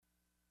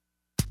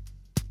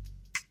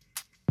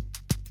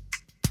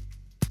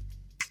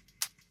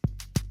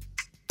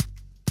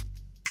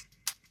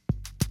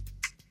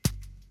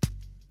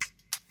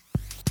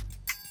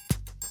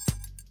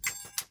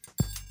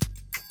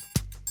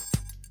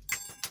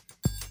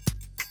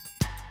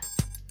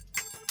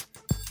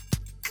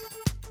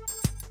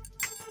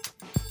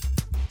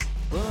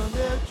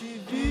te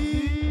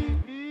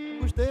vi,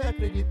 custei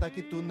acreditar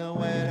que tu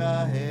não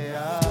era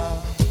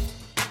real.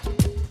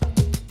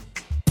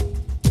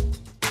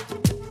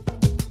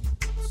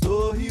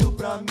 Sorriu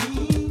pra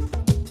mim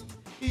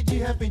e de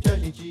repente a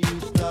gente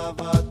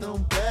estava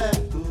tão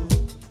perto.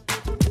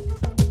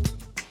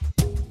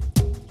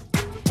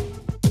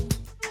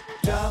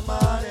 Te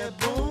amar é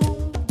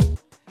bom,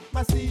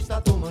 mas se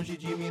está tão longe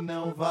de mim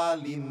não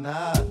vale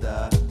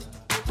nada.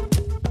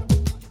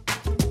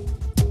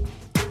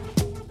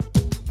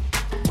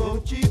 Vou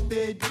te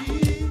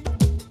pedir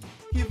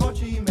que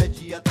volte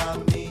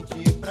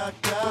imediatamente pra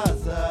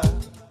casa,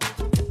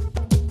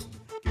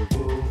 que eu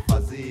vou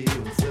fazer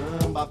um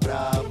samba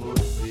pra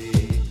você.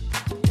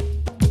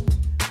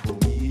 Vou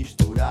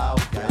misturar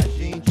o que a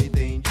gente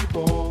tem de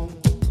bom,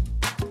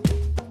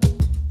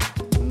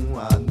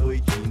 uma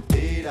noite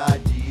inteira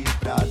de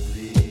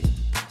prazer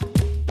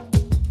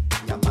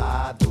e a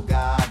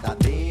madrugada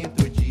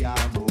dentro de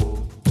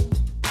amor.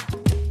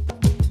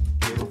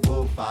 Eu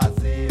vou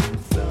fazer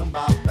um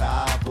samba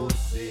pra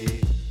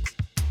você.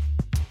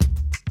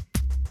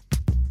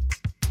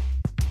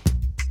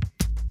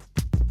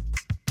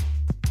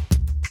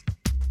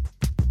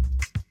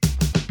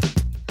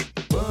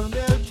 Quando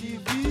eu te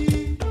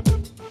vi,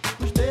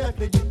 custei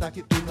acreditar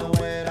que tu não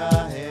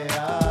era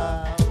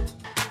real.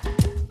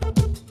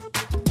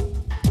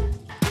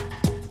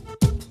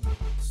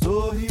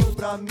 Sorriu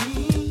pra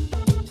mim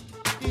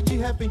e de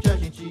repente a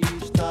gente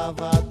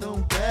estava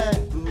tão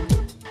perto.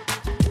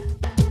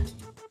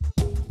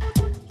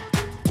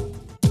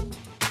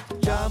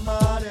 Te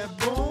amar é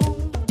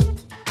bom,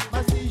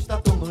 mas se está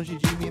tão longe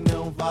de mim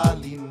não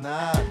vale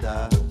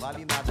nada.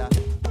 Vale nada,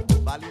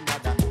 vale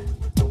nada,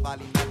 não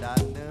vale nada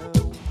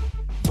não.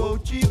 Vou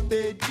te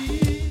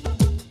pedir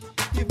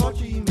que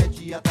volte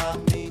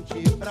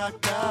imediatamente pra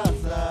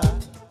casa,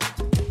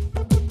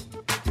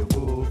 que eu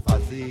vou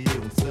fazer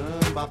um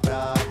samba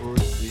pra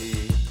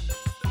você.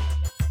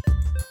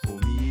 Vou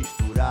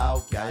misturar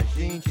o que a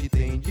gente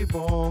tem de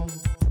bom,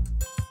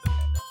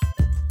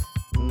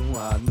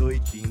 uma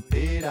noite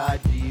inteira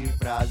de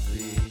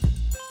prazer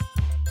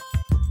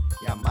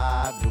e a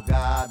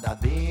madrugada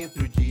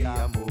dentro de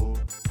amor.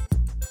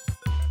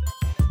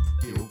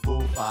 Eu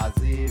vou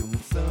fazer um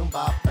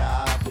samba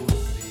pra você.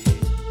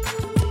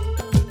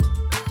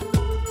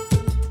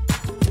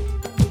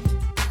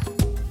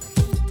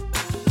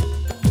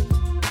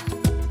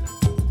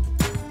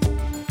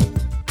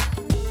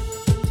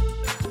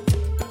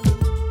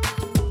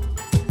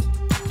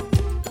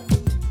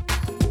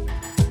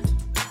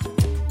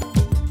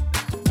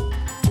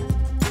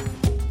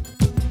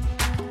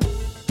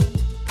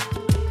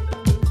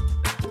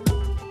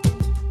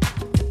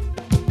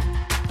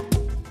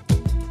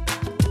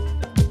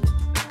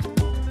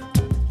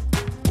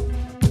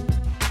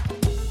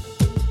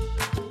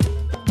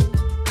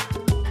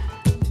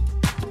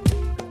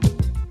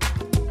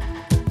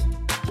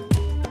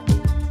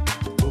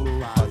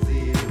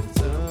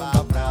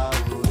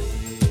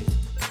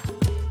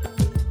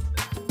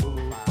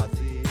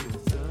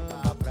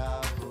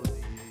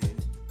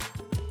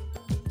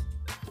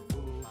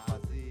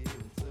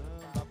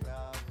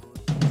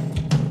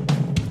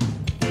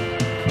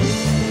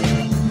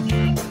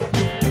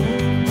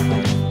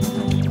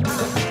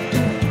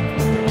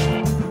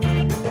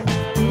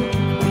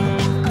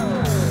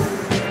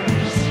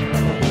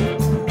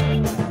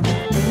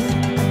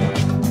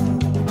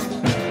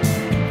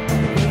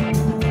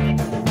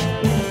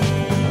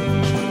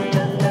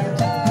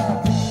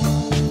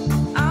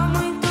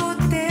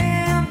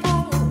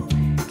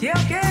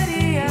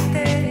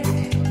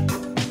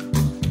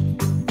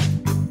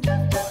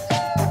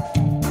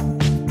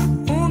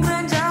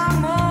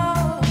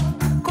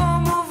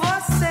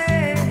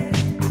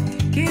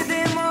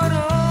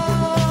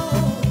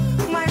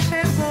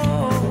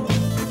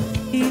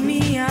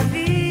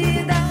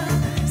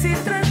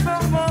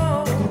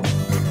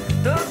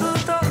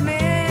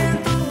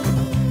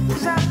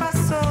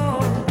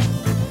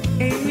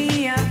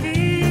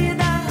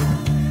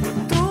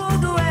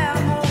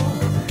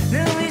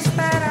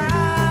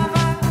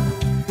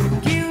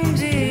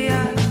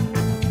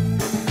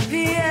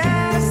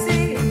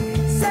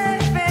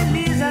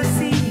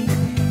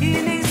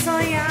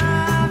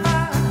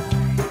 Sonhava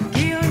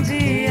que um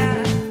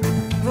dia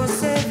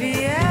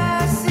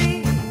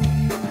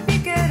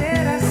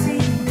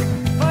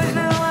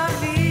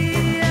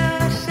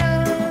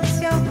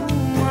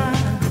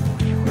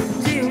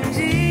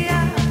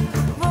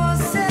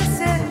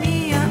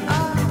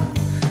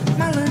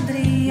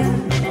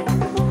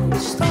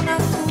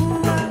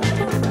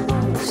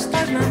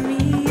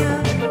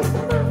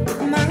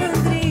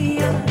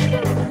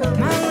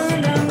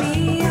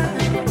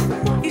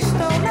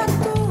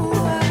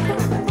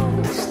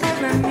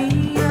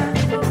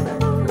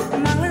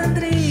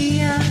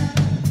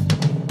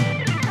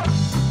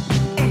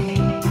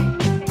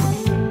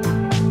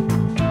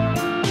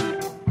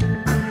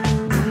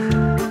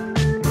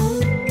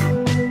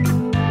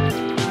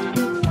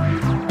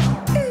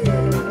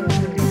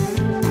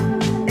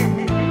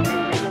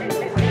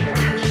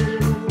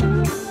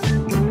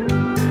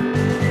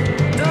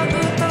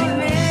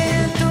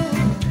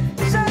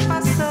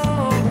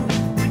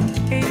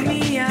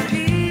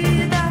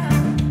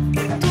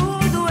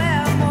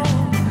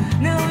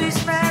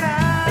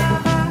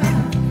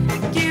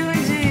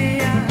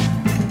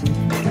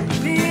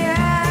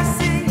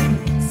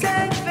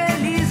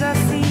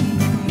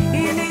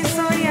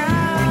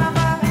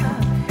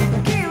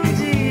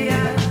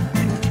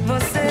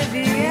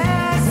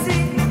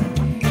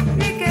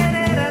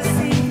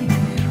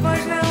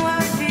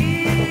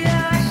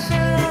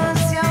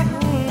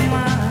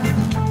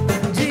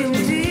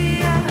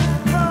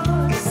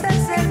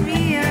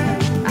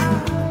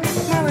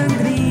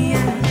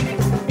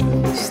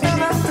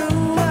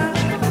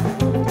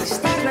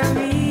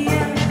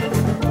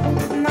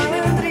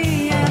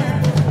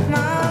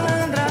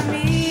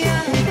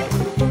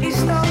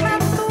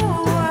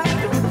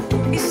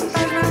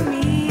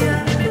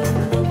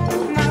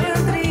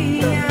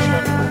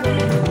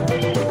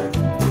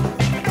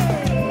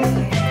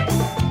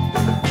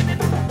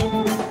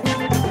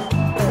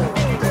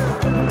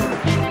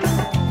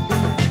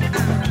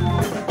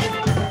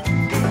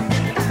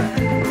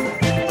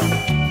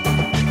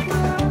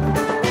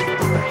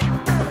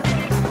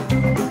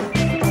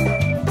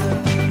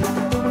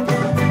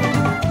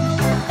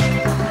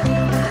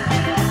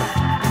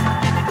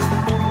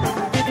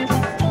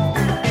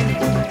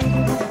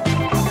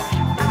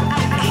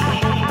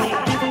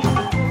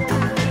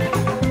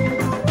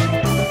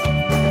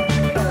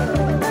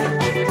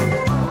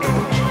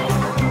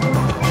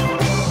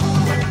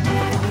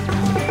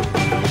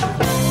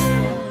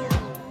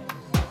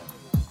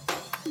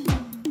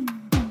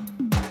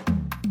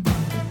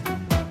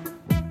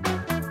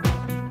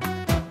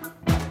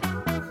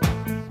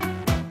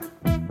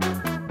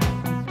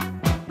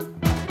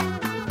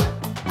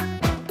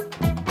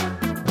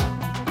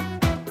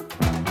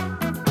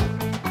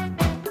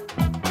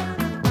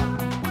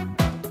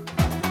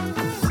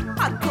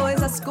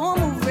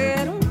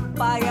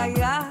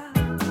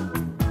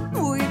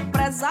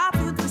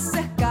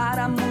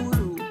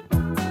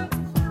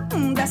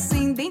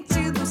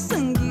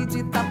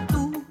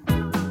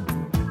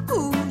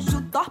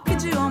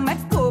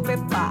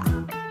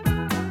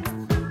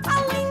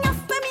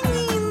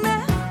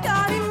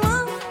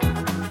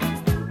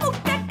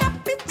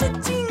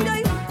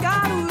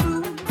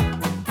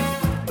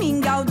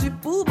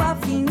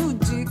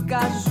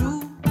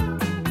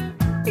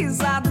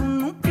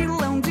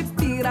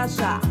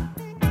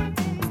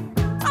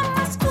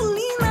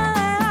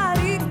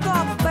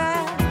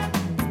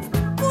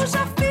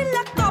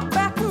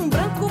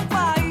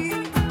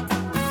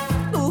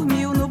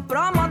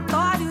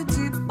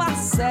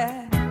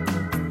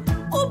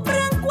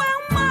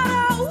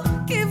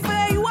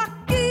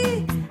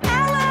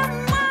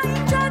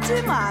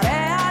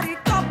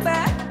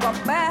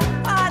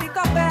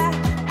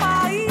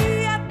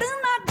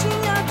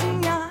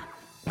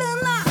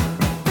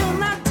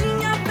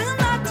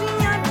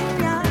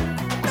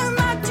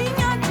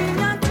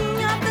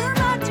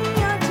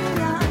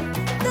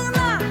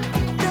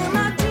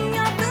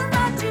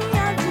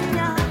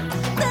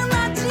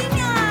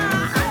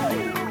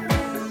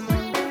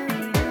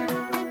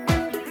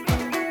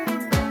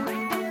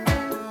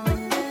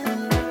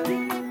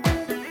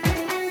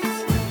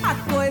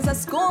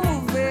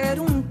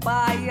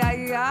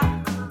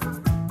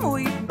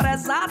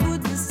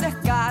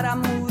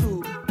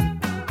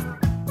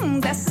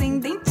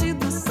descendente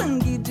do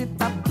sangue de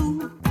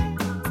tatu,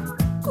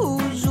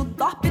 cujo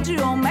torpe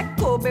idioma é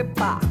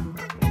cobepá.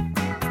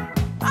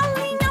 A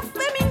linha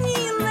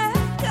feminina é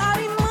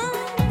carimã,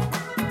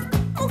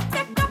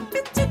 muqueca,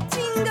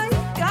 pititinga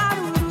e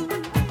caruru,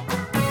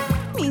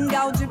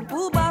 mingau de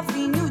buba,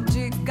 vinho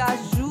de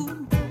caju,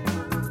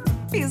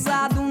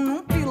 pisado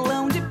num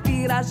pilão de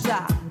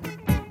pirajá.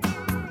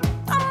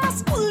 A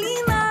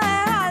masculina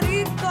é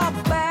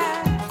aricobé,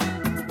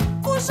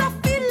 cuja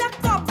filha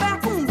cobé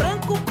com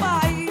branco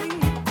pai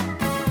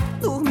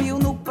dormiu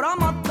no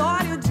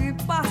promontório de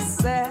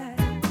Passé.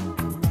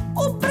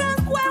 O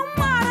branco é um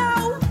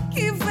marau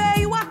que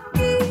veio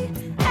aqui,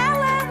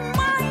 ela é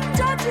uma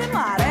índia de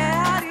maré.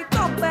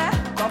 Aricobé,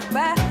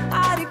 cobé,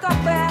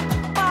 aricobé,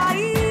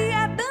 pai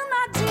é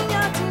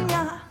danadinha,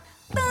 dinha,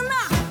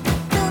 dana,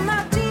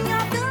 danadinha,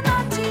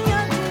 danadinha,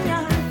 dinha,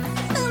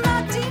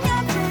 danadinha,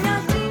 dinha,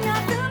 dinha,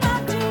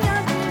 danadinha,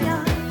 dinha,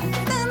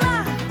 dana,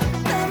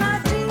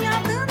 danadinha,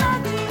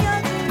 danadinha,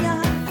 dinha,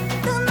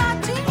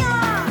 danadinha.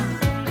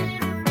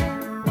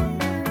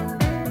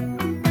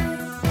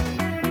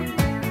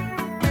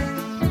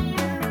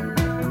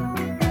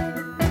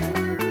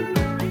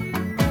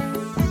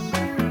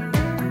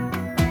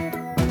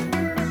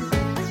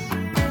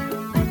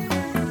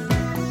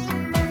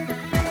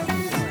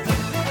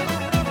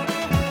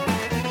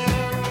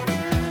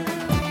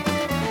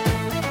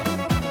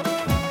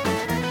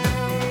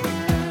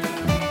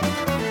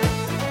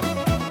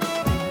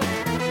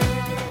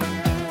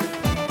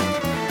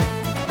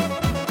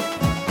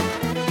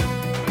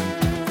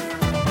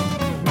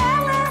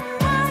 Ela é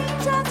uma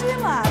índia de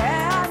maré.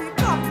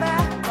 Aricobé,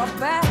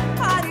 cobé,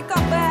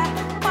 aricobé,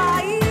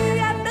 pai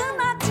é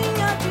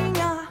danadinha,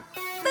 dinha,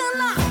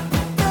 dana,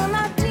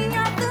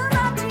 danadinha,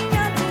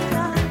 danadinha,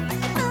 dinha,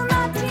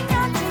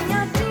 danadinha,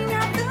 dinha,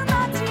 dinha,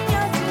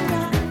 danadinha,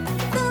 dinha,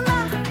 dana,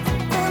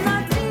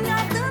 danadinha,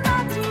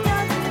 danadinha,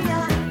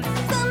 dinha,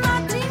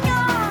 danadinha.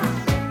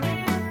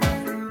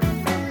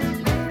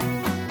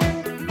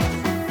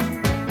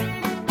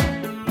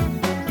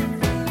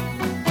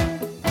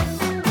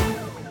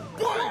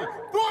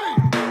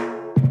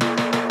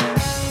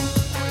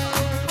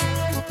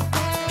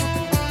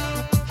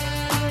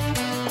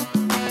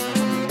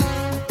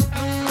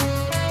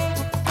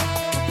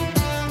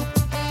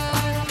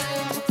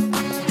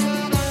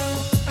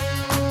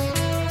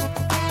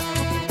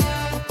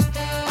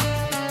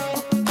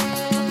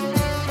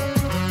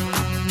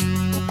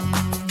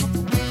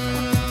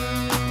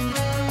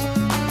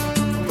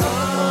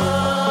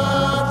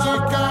 De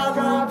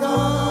Kalundu,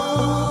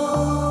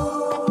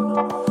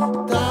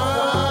 tá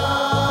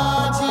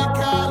de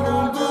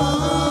Kalundu,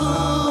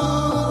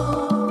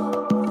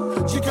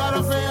 de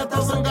cara feia, tá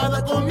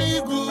zangada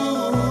comigo.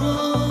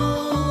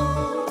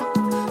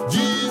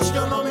 Diz que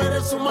eu não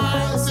mereço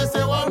mais ser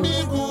seu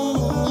amigo.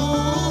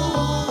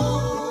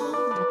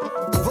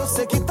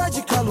 Você que tá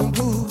de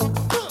Kalundu,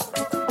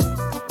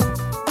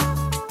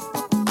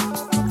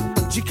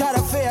 de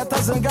cara feia, tá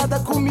zangada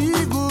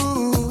comigo.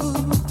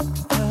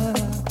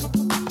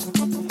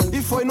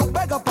 E foi no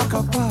pega pra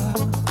capar.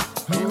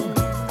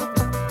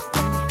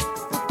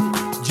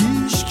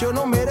 Diz que eu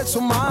não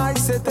mereço mais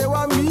ser teu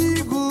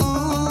amigo.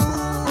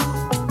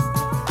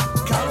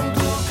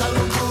 Kalundu,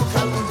 Kalundu,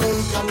 Kalundu,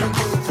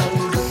 Kalundu,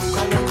 Kalundu,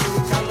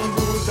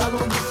 Kalundu,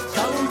 Kalundu,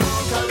 Kalundu,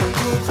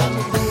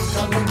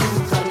 Kalundu, Kalundu,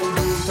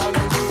 Kalundu,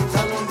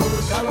 Kalundu,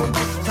 Kalundu,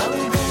 Kalundu,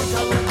 Kalundu,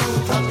 Kalundu,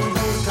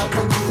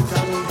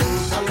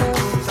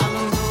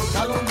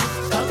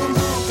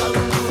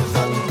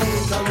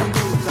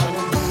 Kalundu,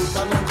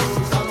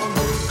 Kalundu,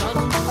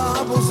 Kalundu,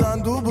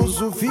 abusando, o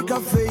buzo fica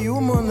feio,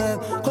 mané.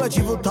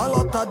 Coletivo tá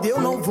lotado, eu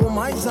não vou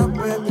mais a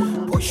pé.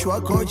 Puxo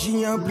a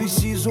cordinha,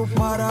 preciso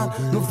parar.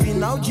 No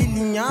final de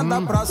linha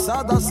da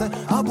Praça da Sé.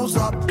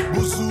 Abusar,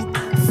 buzo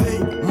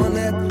feio,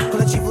 mané.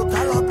 Coletivo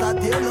tá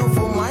lotado, eu não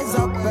vou mais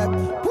a pé.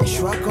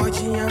 Puxo a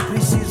cordinha,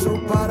 preciso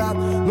parar.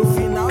 No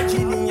final de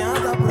linha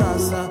da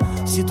praça.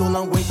 Se tu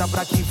não aguenta,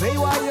 pra que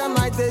veio a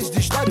A.Ma desde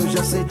história, eu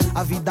já sei.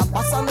 A vida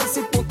passa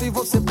nesse ponto e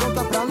você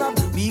pronta pra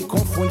nada. Me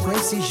confunde com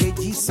esse jeito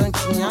de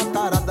santinha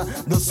tarada.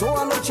 Dançou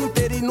a noite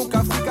inteira e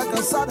nunca fica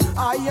cansada.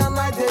 A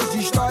A.Ma desde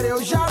história,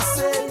 eu já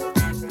sei.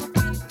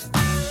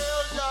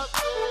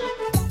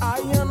 A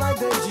A.Ma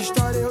desde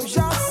história, eu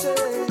já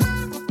sei.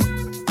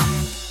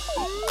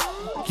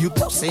 Que o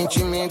teu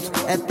sentimento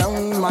é tão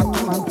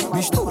imaturo.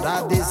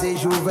 Misturar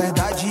desejo,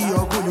 verdade e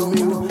orgulho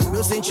meu.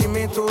 Meu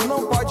sentimento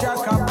não pode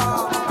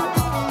acabar.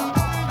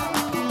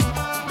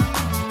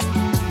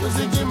 Meu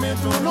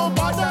sentimento não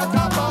pode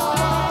acabar.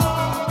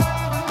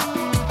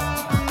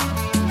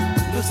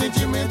 Meu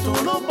sentimento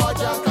não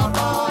pode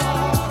acabar.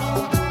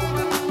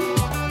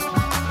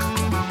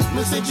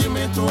 Meu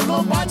sentimento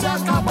não pode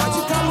acabar.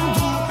 De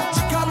Kalundu,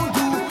 de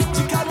Kalundu,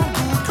 de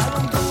Kalundu,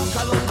 Kalundu,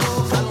 Kalundu,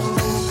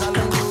 Kalundu,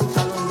 Kalundu,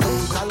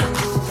 Kalundu, Kalundu,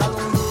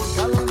 Kalundu,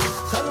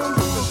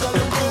 Kalundu,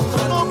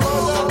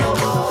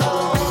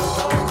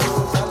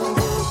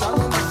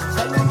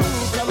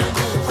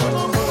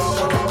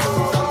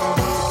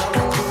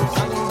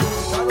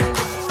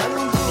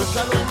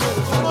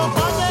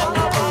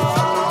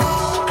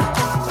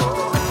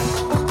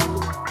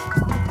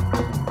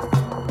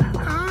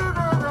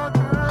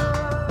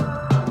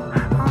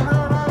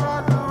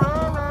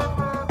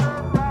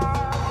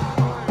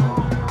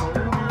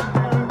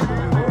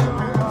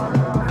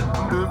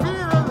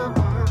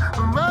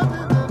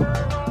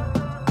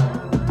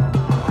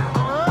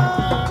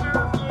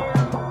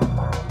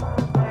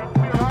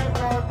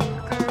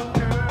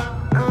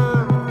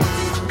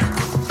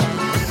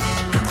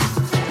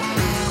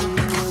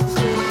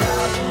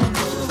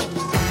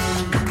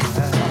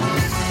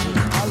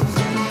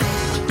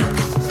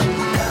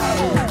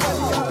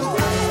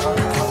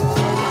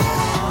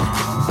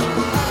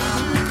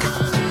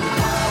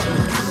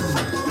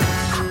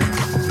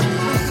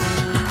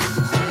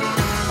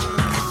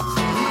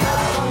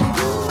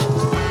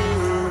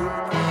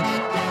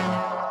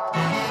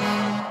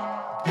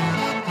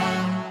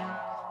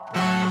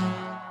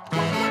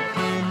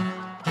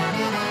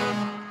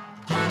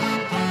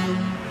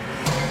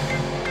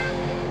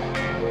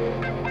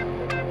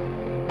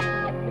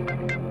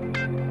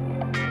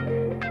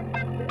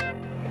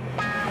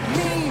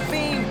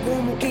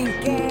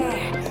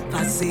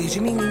 de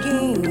mim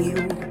ninguém.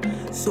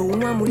 Eu sou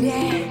uma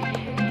mulher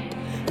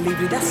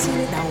livre da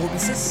sina e da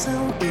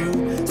obsessão.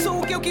 Eu sou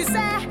o que eu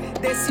quiser.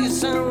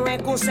 Decisão é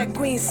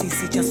consequência. E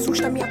se te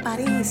assusta minha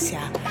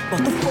aparência,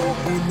 boto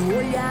fogo no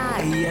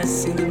olhar e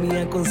acendo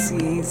minha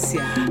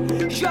consciência.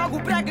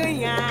 Jogo pra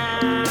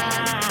ganhar.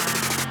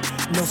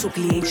 Não sou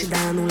cliente da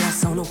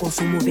anulação, não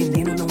consumo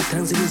veneno, não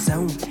transo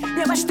ilusão.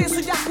 Me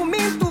abasteço de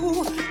argumento,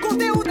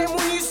 conteúdo é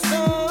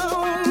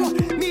munição.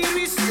 Miro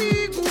e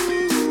sigo.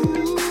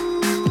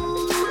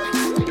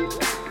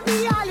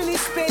 Me olho no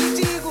espelho e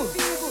digo: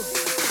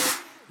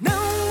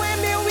 não é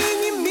meu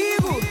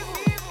inimigo.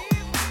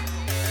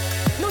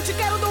 Não te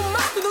quero do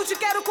mato, não te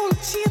quero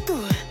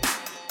contido.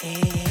 É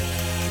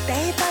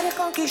território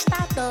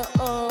conquistado.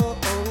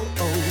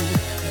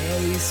 É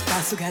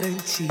espaço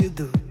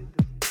garantido.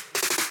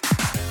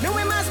 Não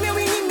é mais meu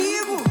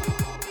inimigo.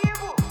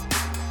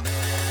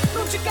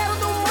 Não te quero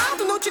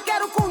domado, não te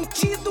quero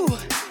contido.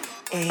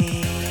 É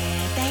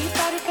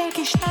território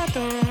conquistado.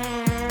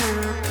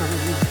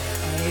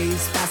 É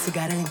espaço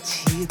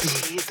garantido.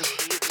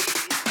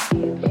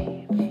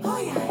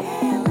 Olha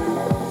ela,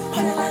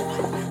 olha lá,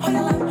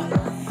 olha lá,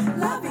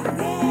 lá vem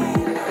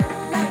ela,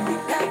 lá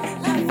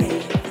vem.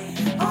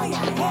 Olha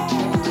ela,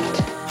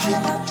 olha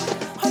lá,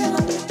 olha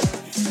lá,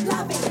 lá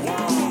vem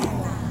ela.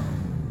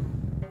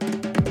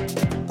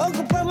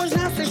 Ocupamos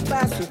nosso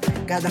espaço,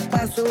 cada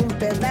passo um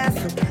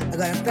pedaço.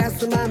 Agora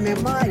peço uma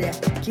memória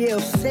que eu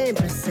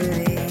sempre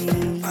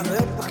serei.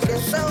 Valeu porque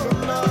sou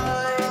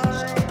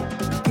nós,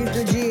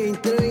 quinto de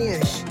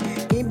entranhas,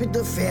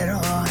 ímpeto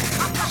feroz.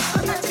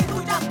 Apaixona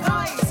atitude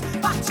atroz,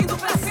 partindo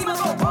pra cima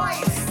do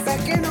boys. Pra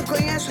quem não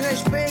conhece o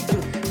respeito,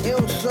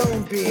 eu sou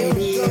um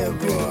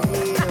perigo.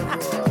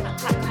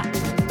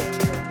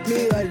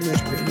 Me olho no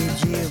espelho e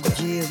digo.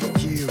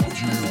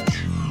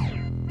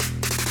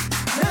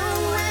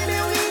 Não é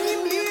meu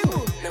inimigo.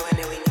 Não é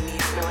meu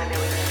inimigo, não é meu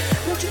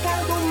inimigo. Não te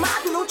quero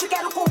domado, não te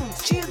quero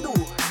contido.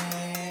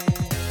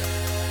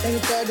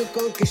 Território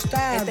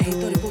conquistado. É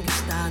território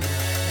conquistado.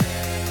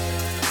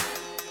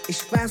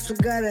 Espaço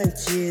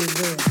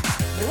garantido.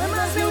 Não é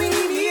mais meu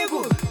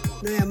inimigo.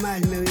 Não é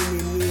mais meu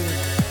inimigo.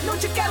 Não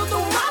te quero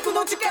domado,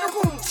 não te quero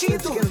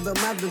contido. Não te quero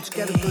domado, não te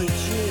quero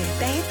contido.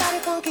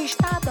 Território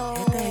conquistado.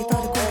 É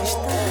território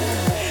conquistado.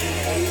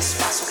 É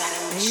espaço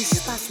garantido.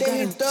 Espaço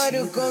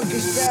território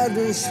conquistado,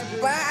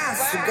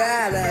 espaço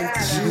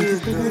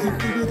garantido.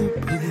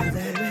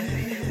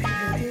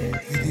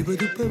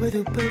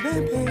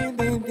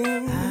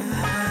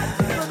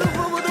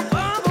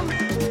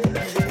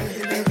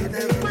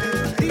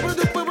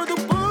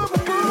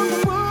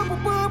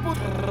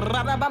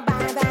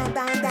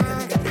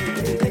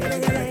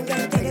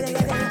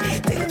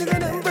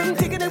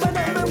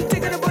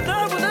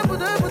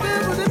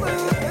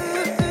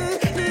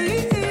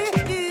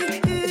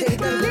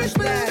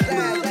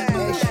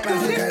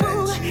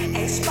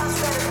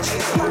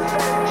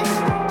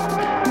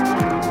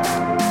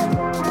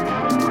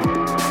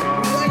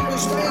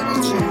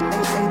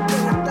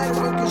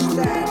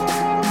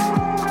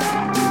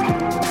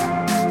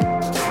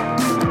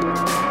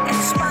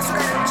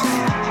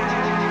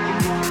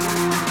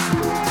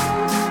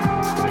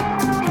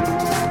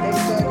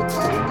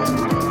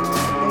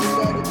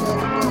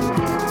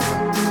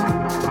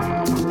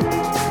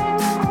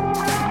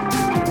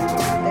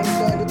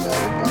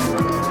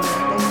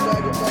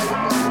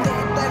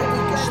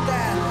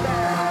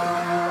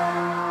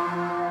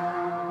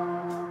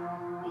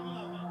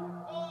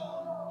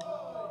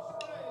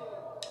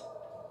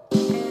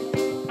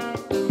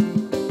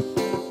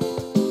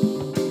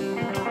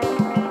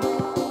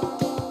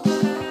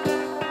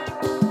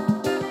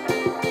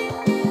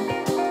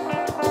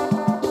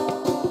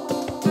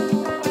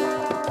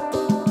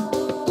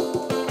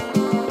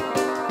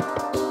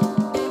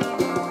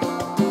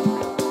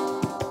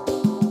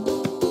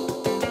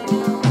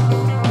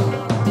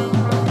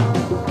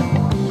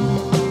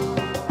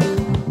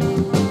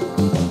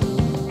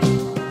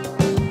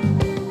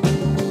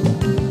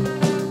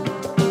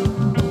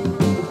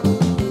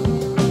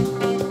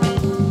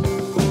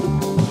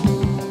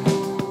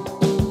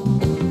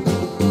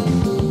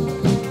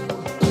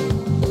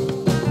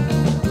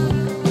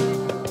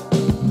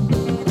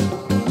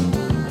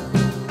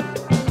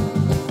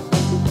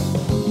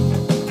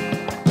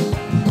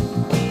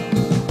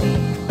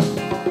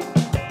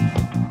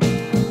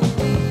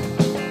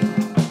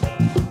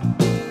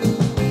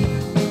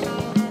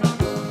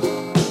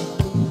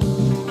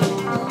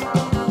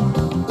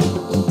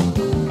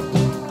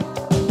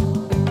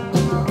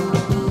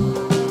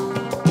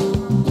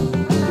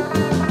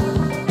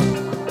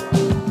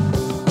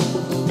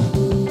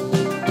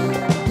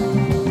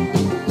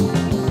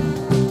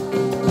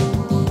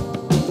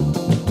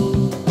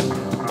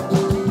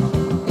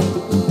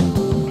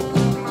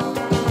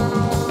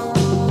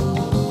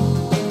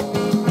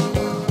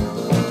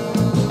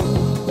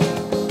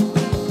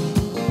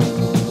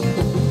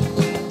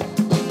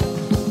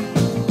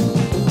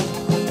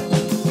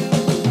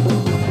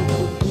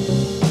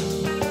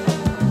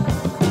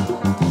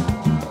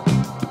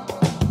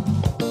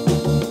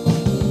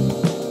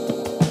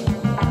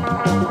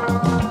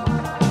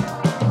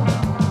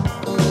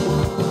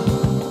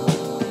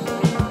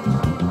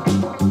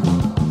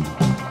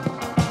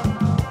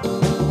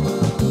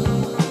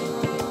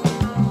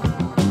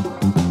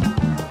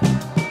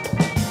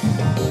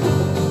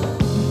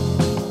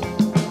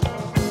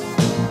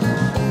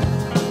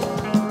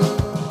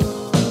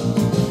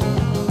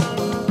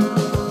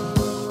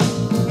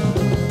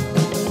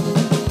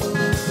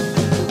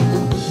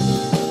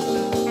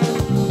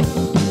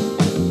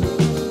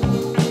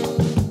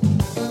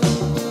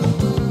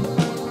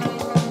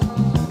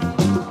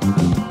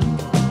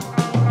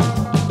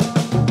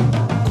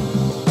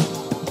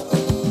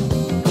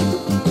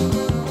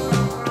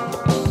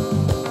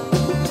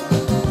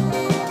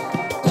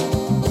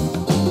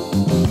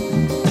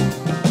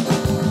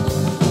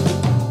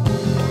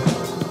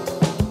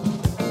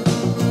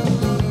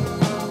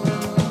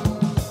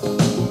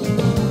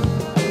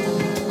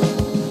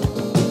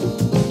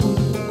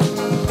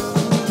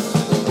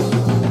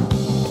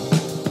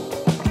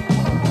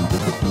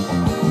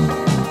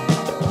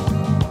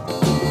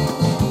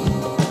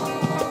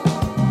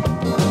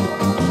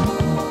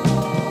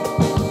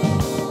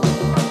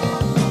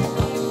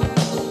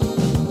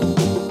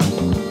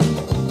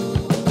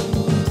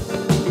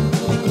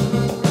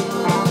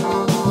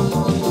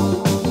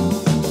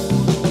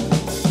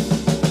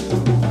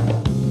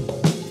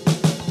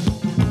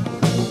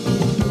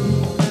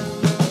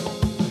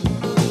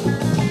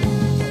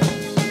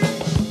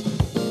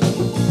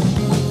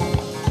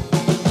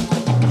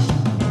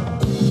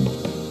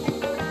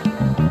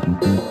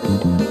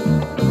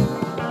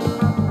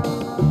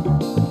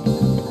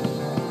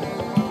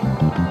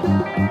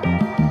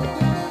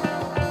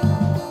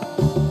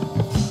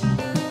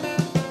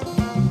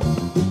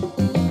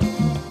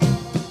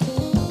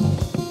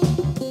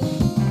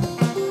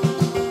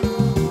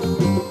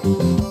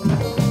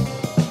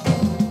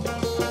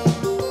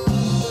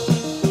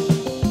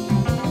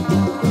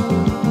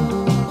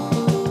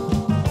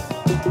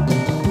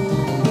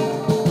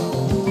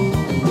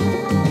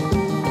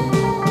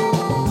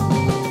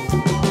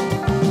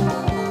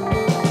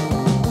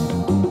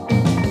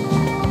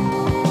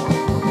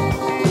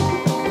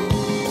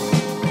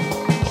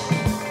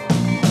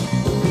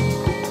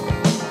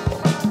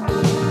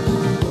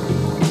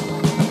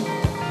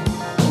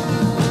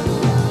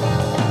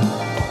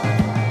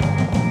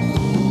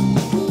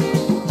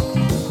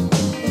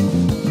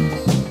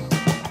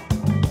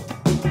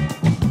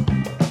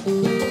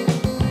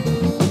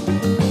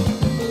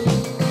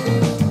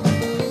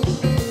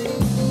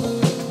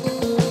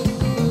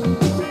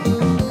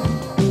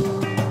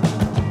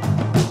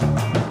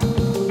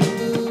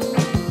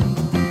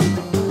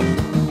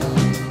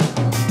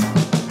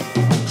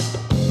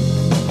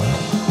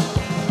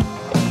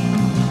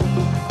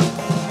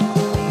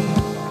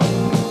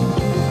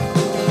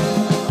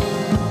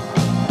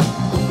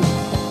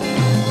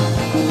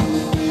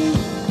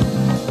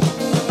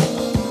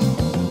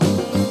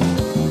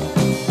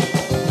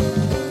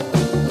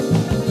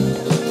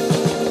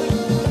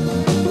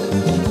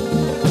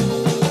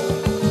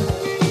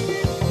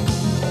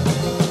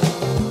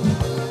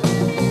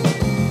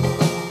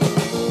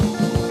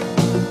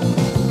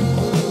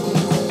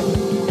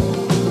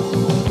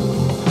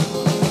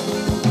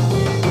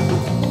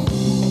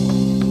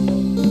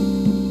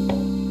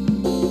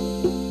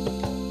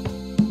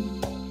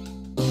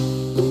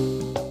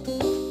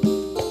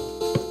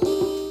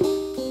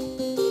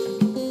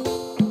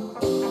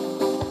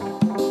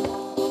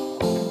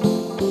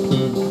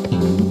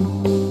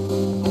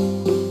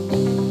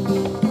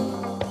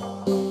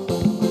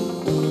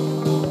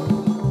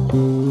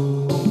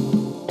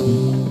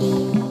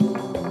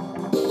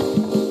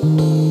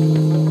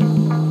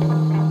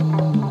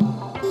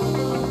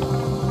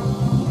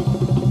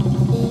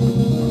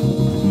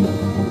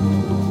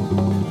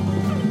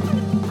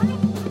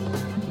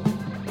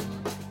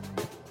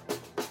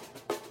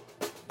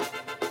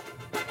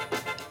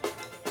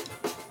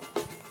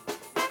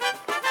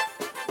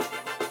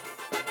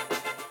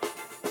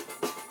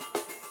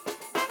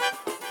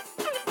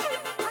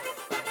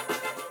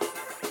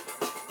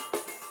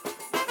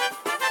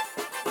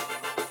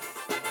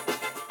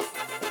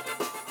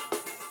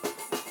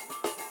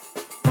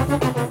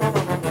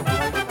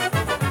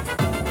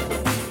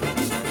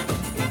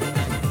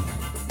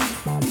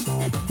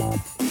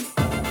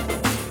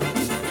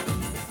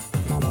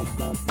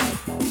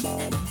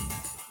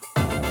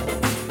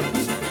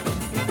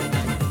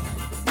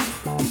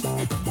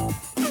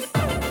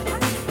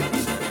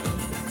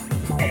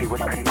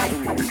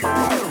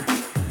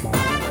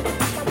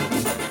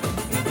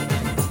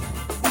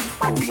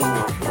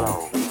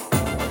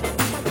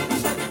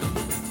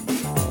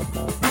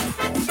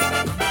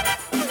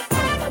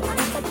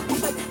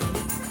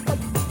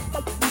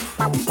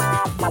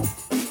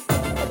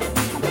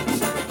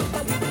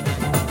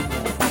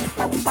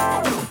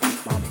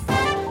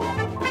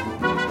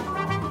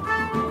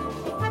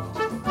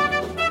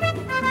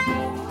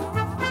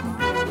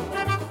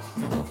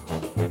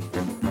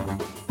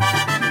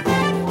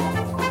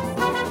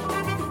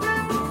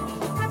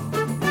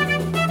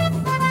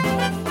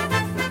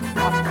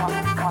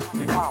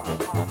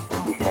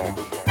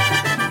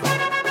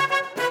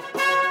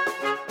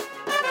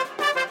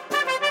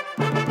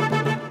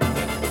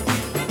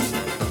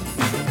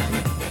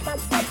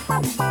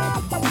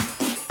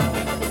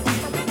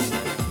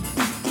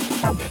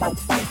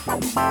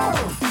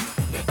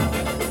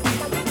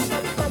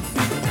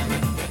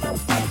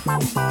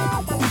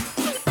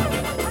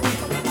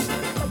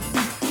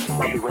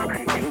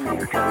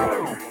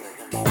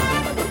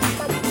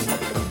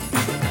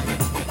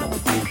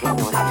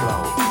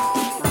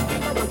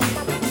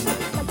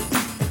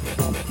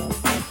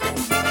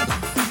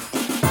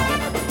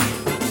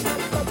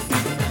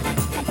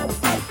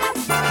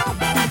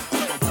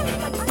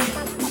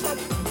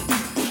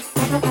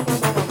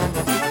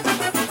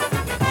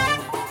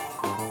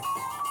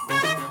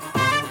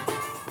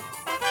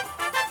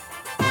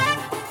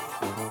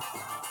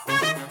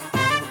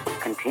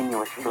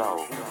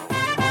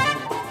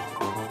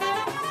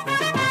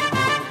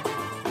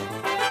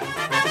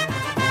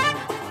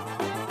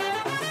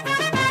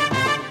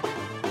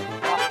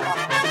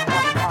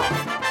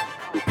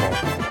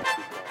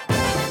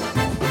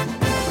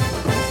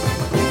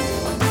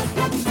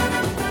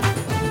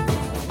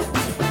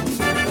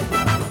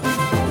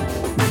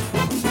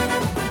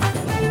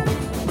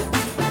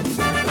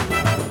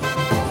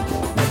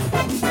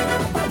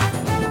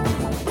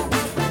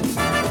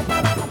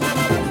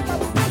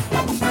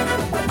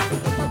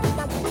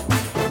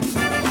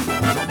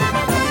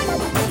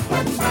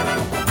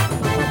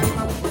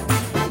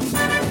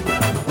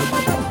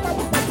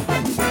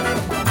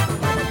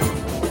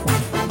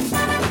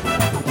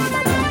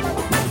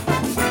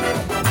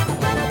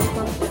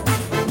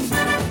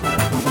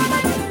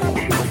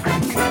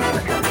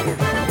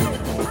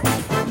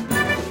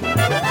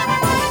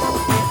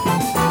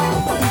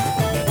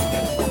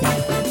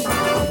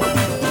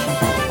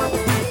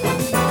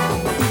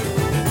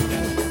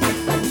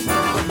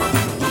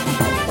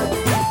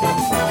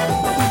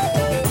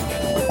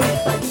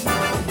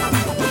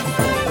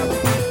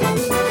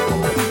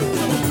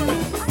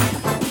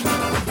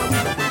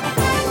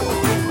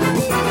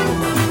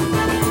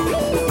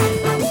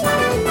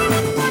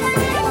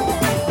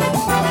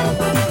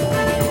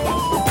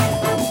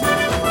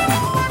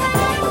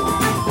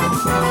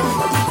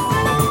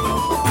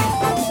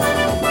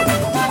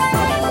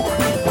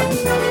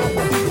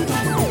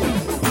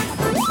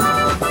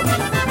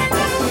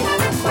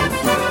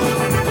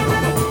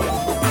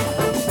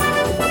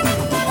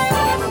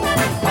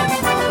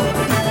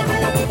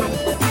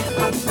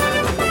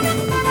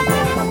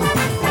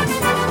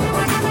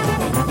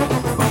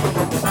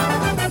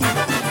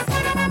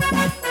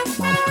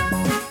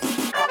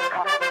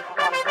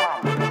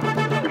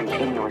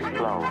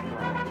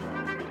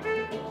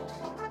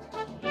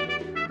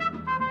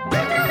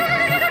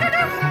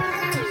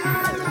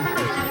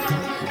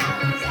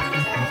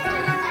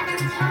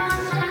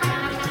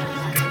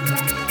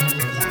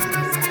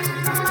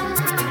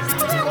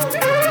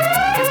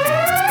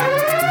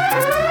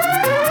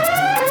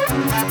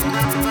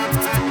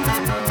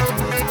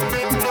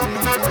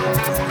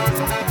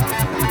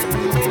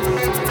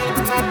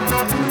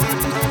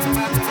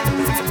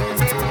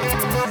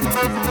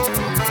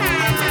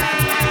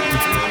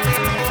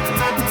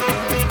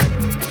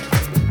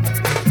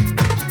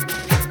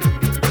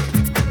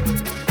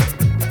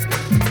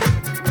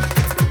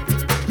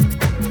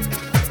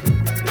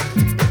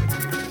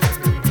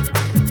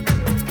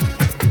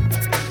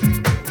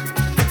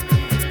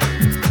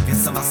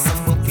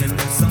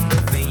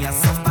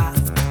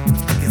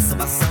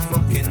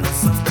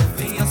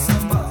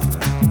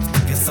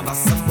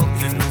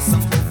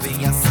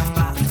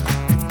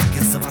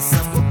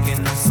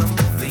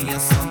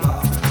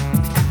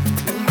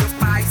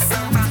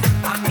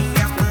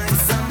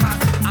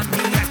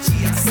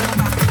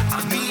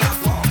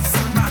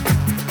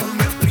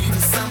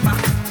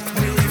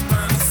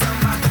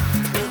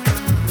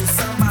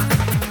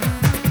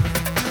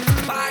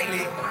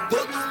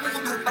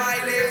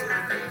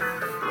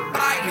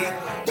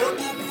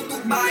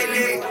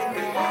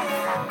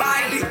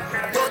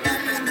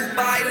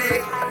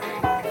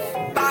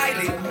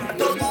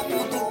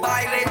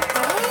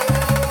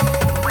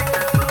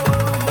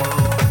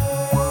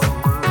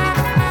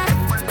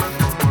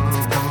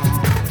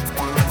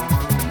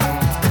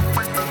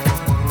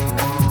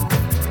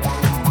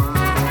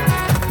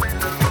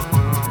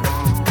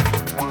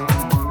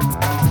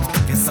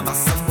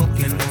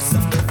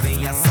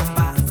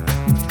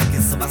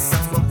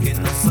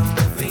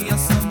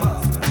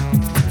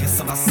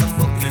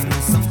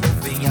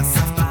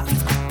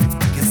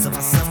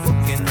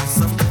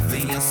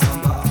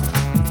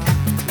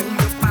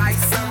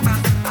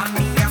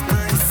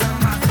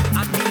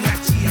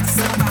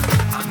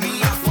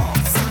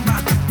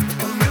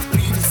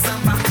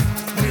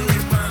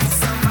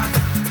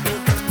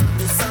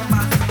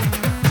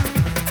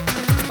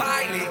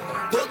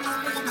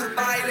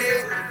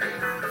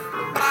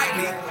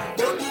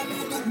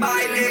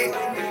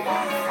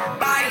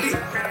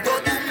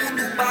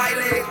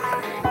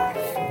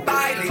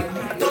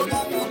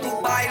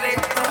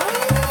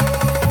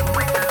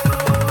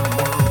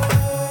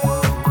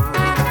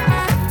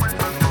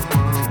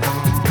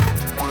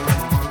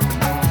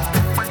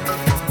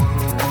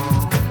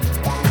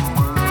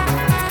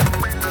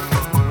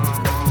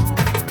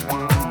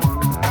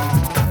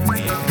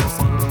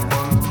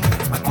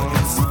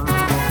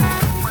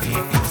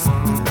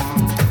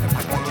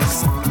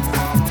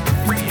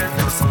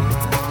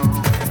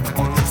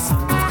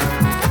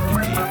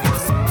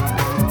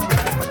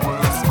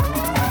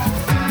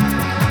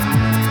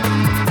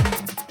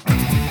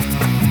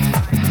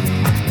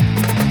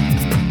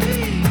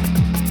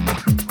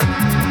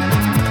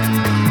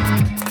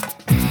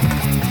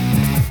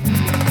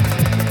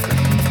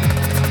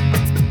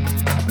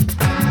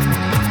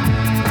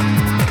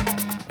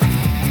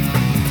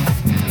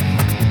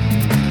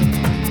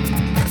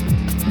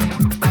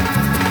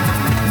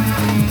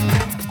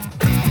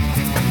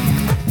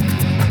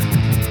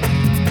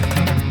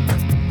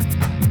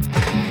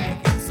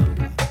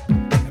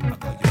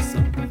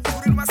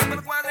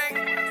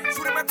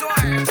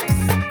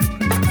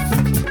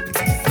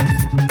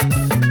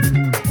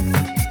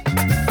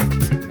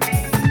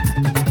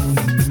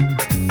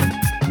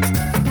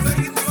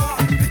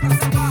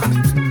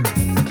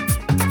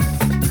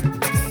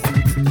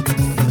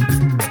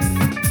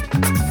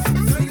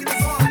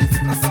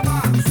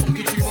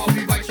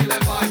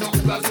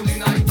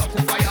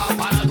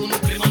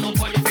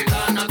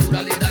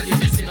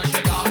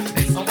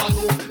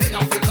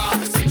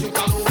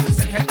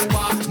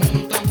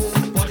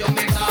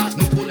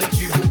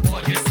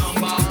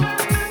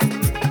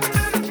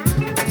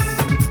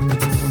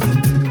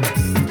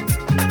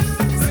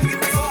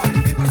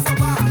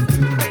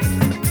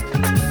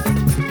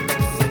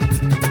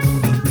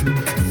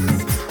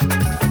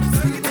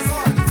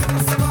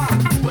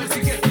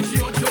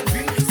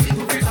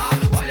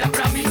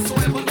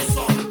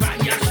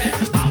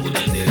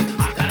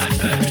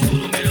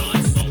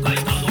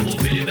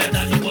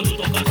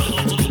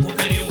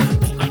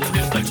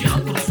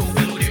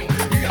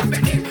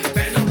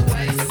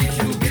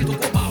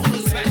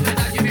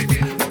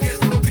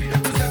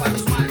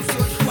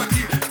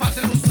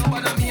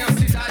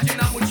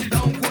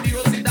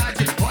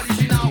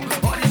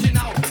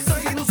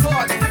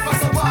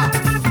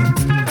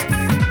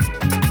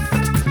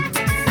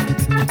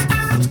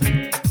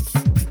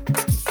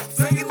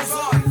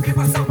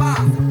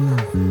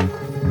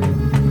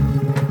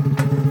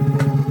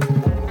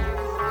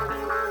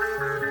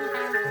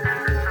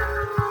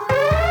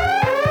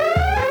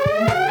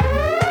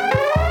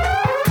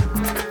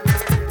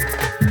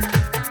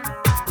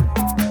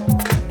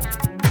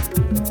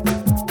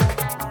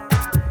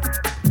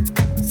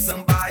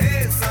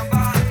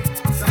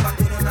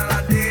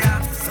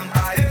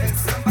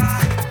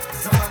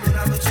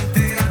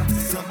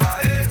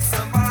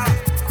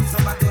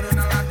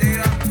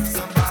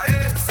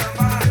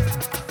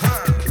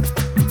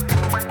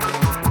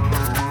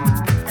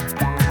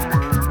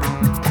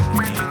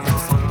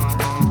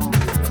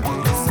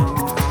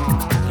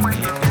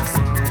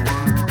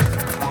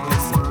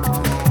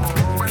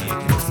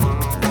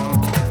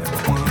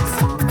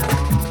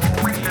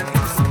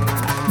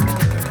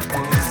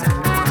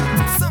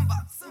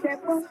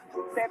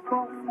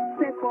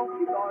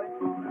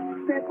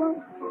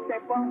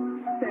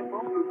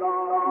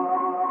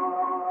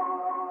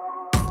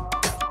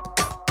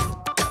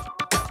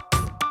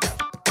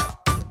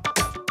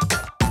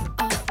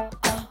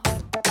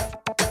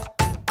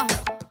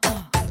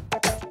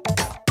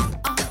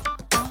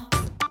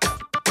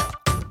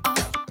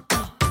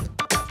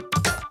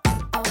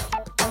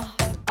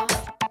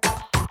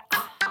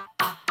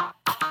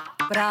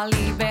 Pra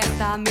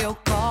libertar meu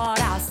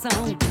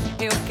coração,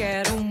 eu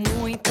quero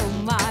muito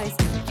mais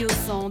que o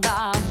som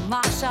da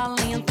marcha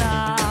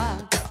lenta.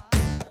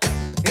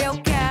 Eu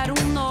quero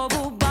um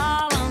novo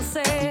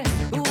balancê,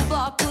 o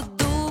bloco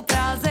do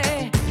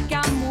prazer que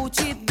a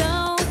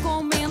multidão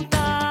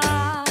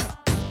comenta.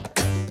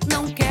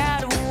 Não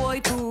quero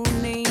 8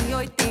 nem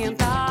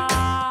 80.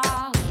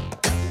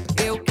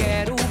 Eu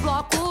quero o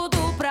bloco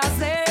do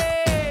prazer.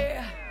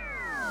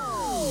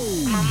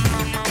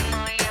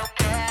 Mamãe, eu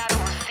quero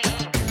sim,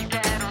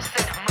 quero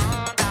ser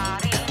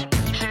mandarim,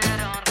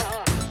 cheirando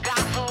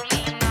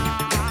gasolina.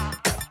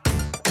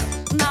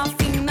 Na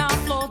fina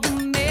flor do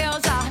meu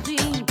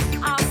jardim,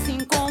 assim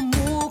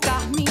como o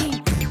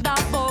carmim da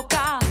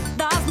boca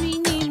das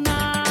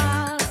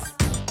meninas,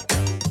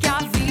 que a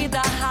vida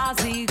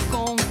arrasa e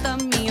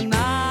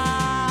contamina.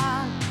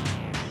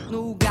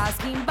 No gás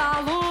que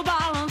embala o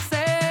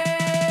balancê.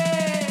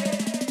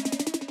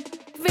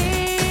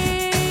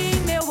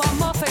 Vem, meu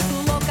amor feito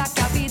louca,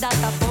 que a vida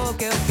tá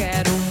pouca, eu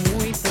quero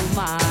muito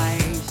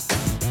mais.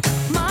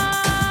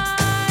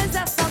 Mas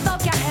essa dor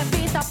que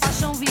arrebenta,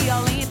 paixão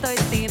violenta,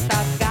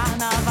 80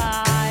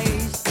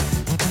 carnavais.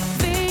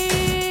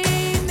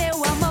 Vem,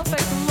 meu amor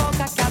feito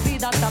louca, que a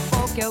vida tá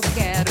pouca, eu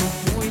quero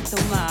muito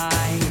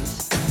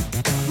mais.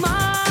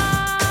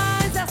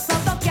 Mas essa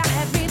dor que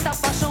arrebenta,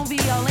 paixão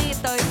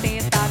violenta,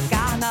 80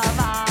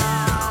 carnaval.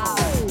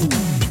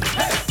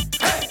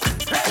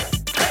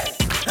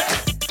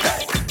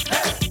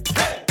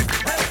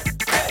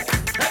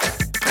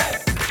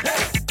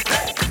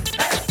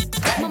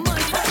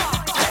 Mamãe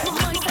sacode,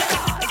 mamãe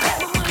sacode,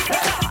 mamãe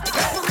sacode,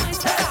 mamãe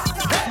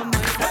sacode,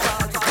 mamãe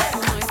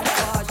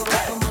sacode,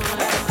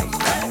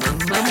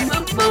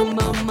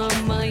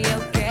 mamãe,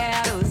 eu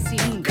quero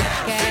sim,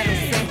 quero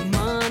ser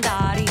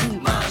mandarim,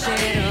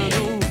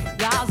 cheirando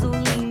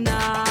gasolina.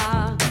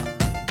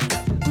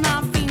 Na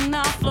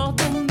fina flor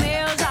do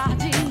meu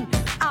jardim,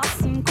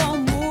 assim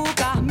como o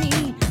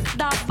carmim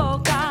da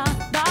boca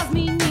das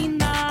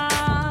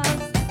meninas,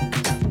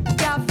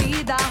 que a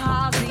vida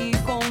arrasa e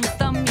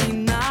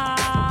contamina.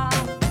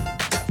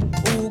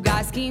 O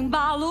gás que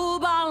embala o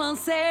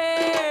balanceio.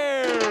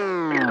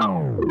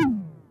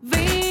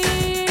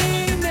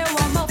 Vem, meu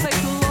amor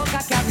feito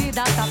louca, que a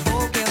vida tá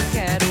pouca, eu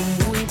quero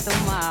muito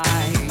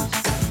mais.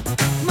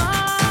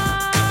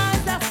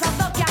 Mas essa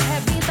dor que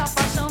arrebenta,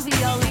 paixão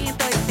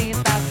violenta,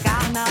 80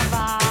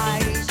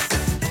 carnavais.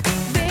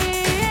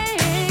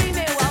 Vem,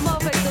 meu amor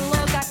feito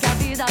louca, que a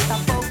vida tá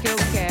pouca, eu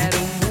quero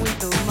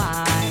muito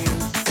mais.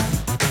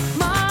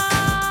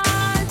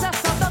 Mas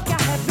essa dor que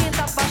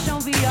arrebenta, paixão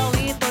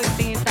violenta,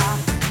 80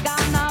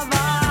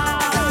 carnaval.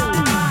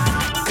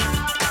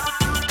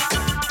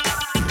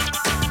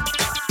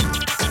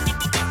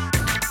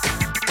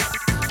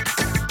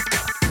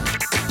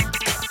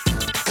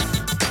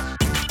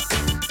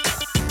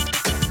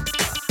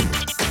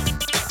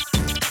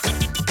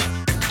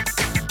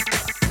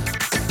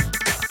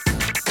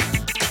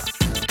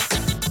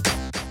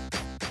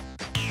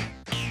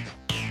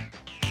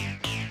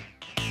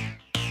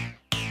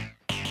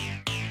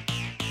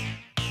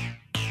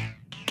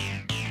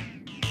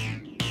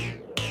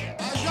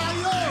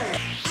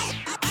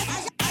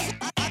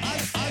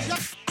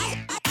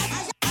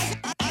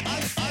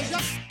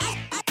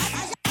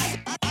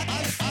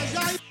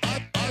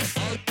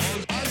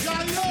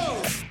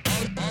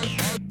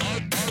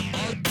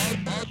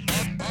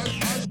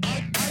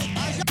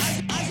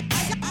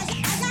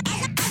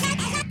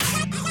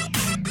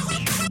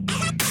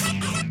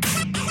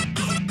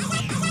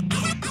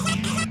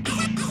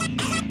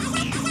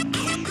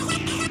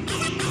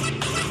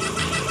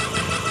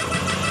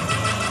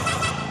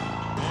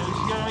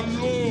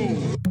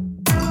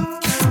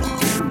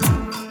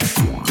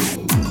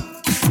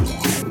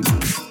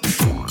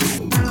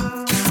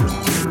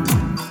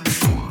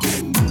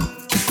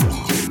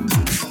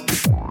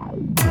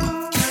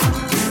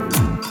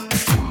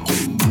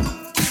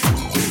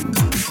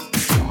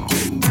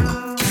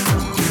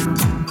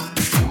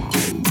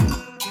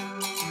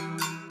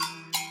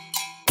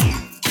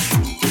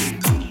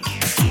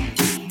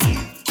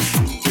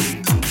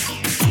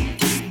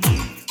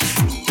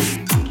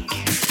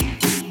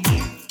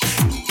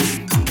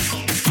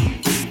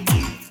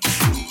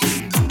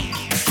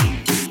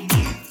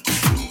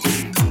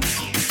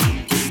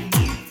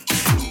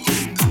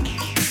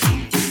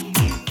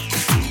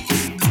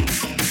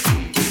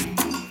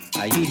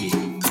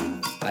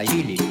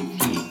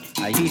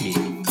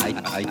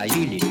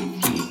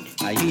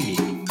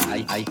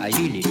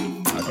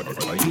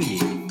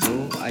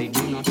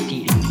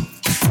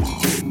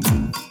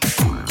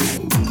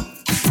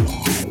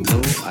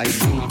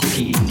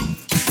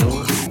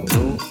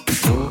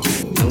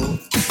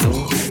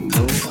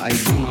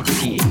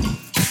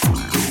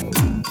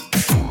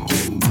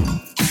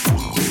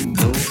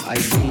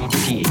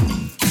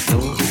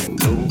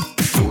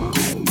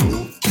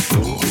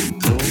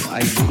 I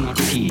do not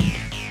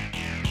heed.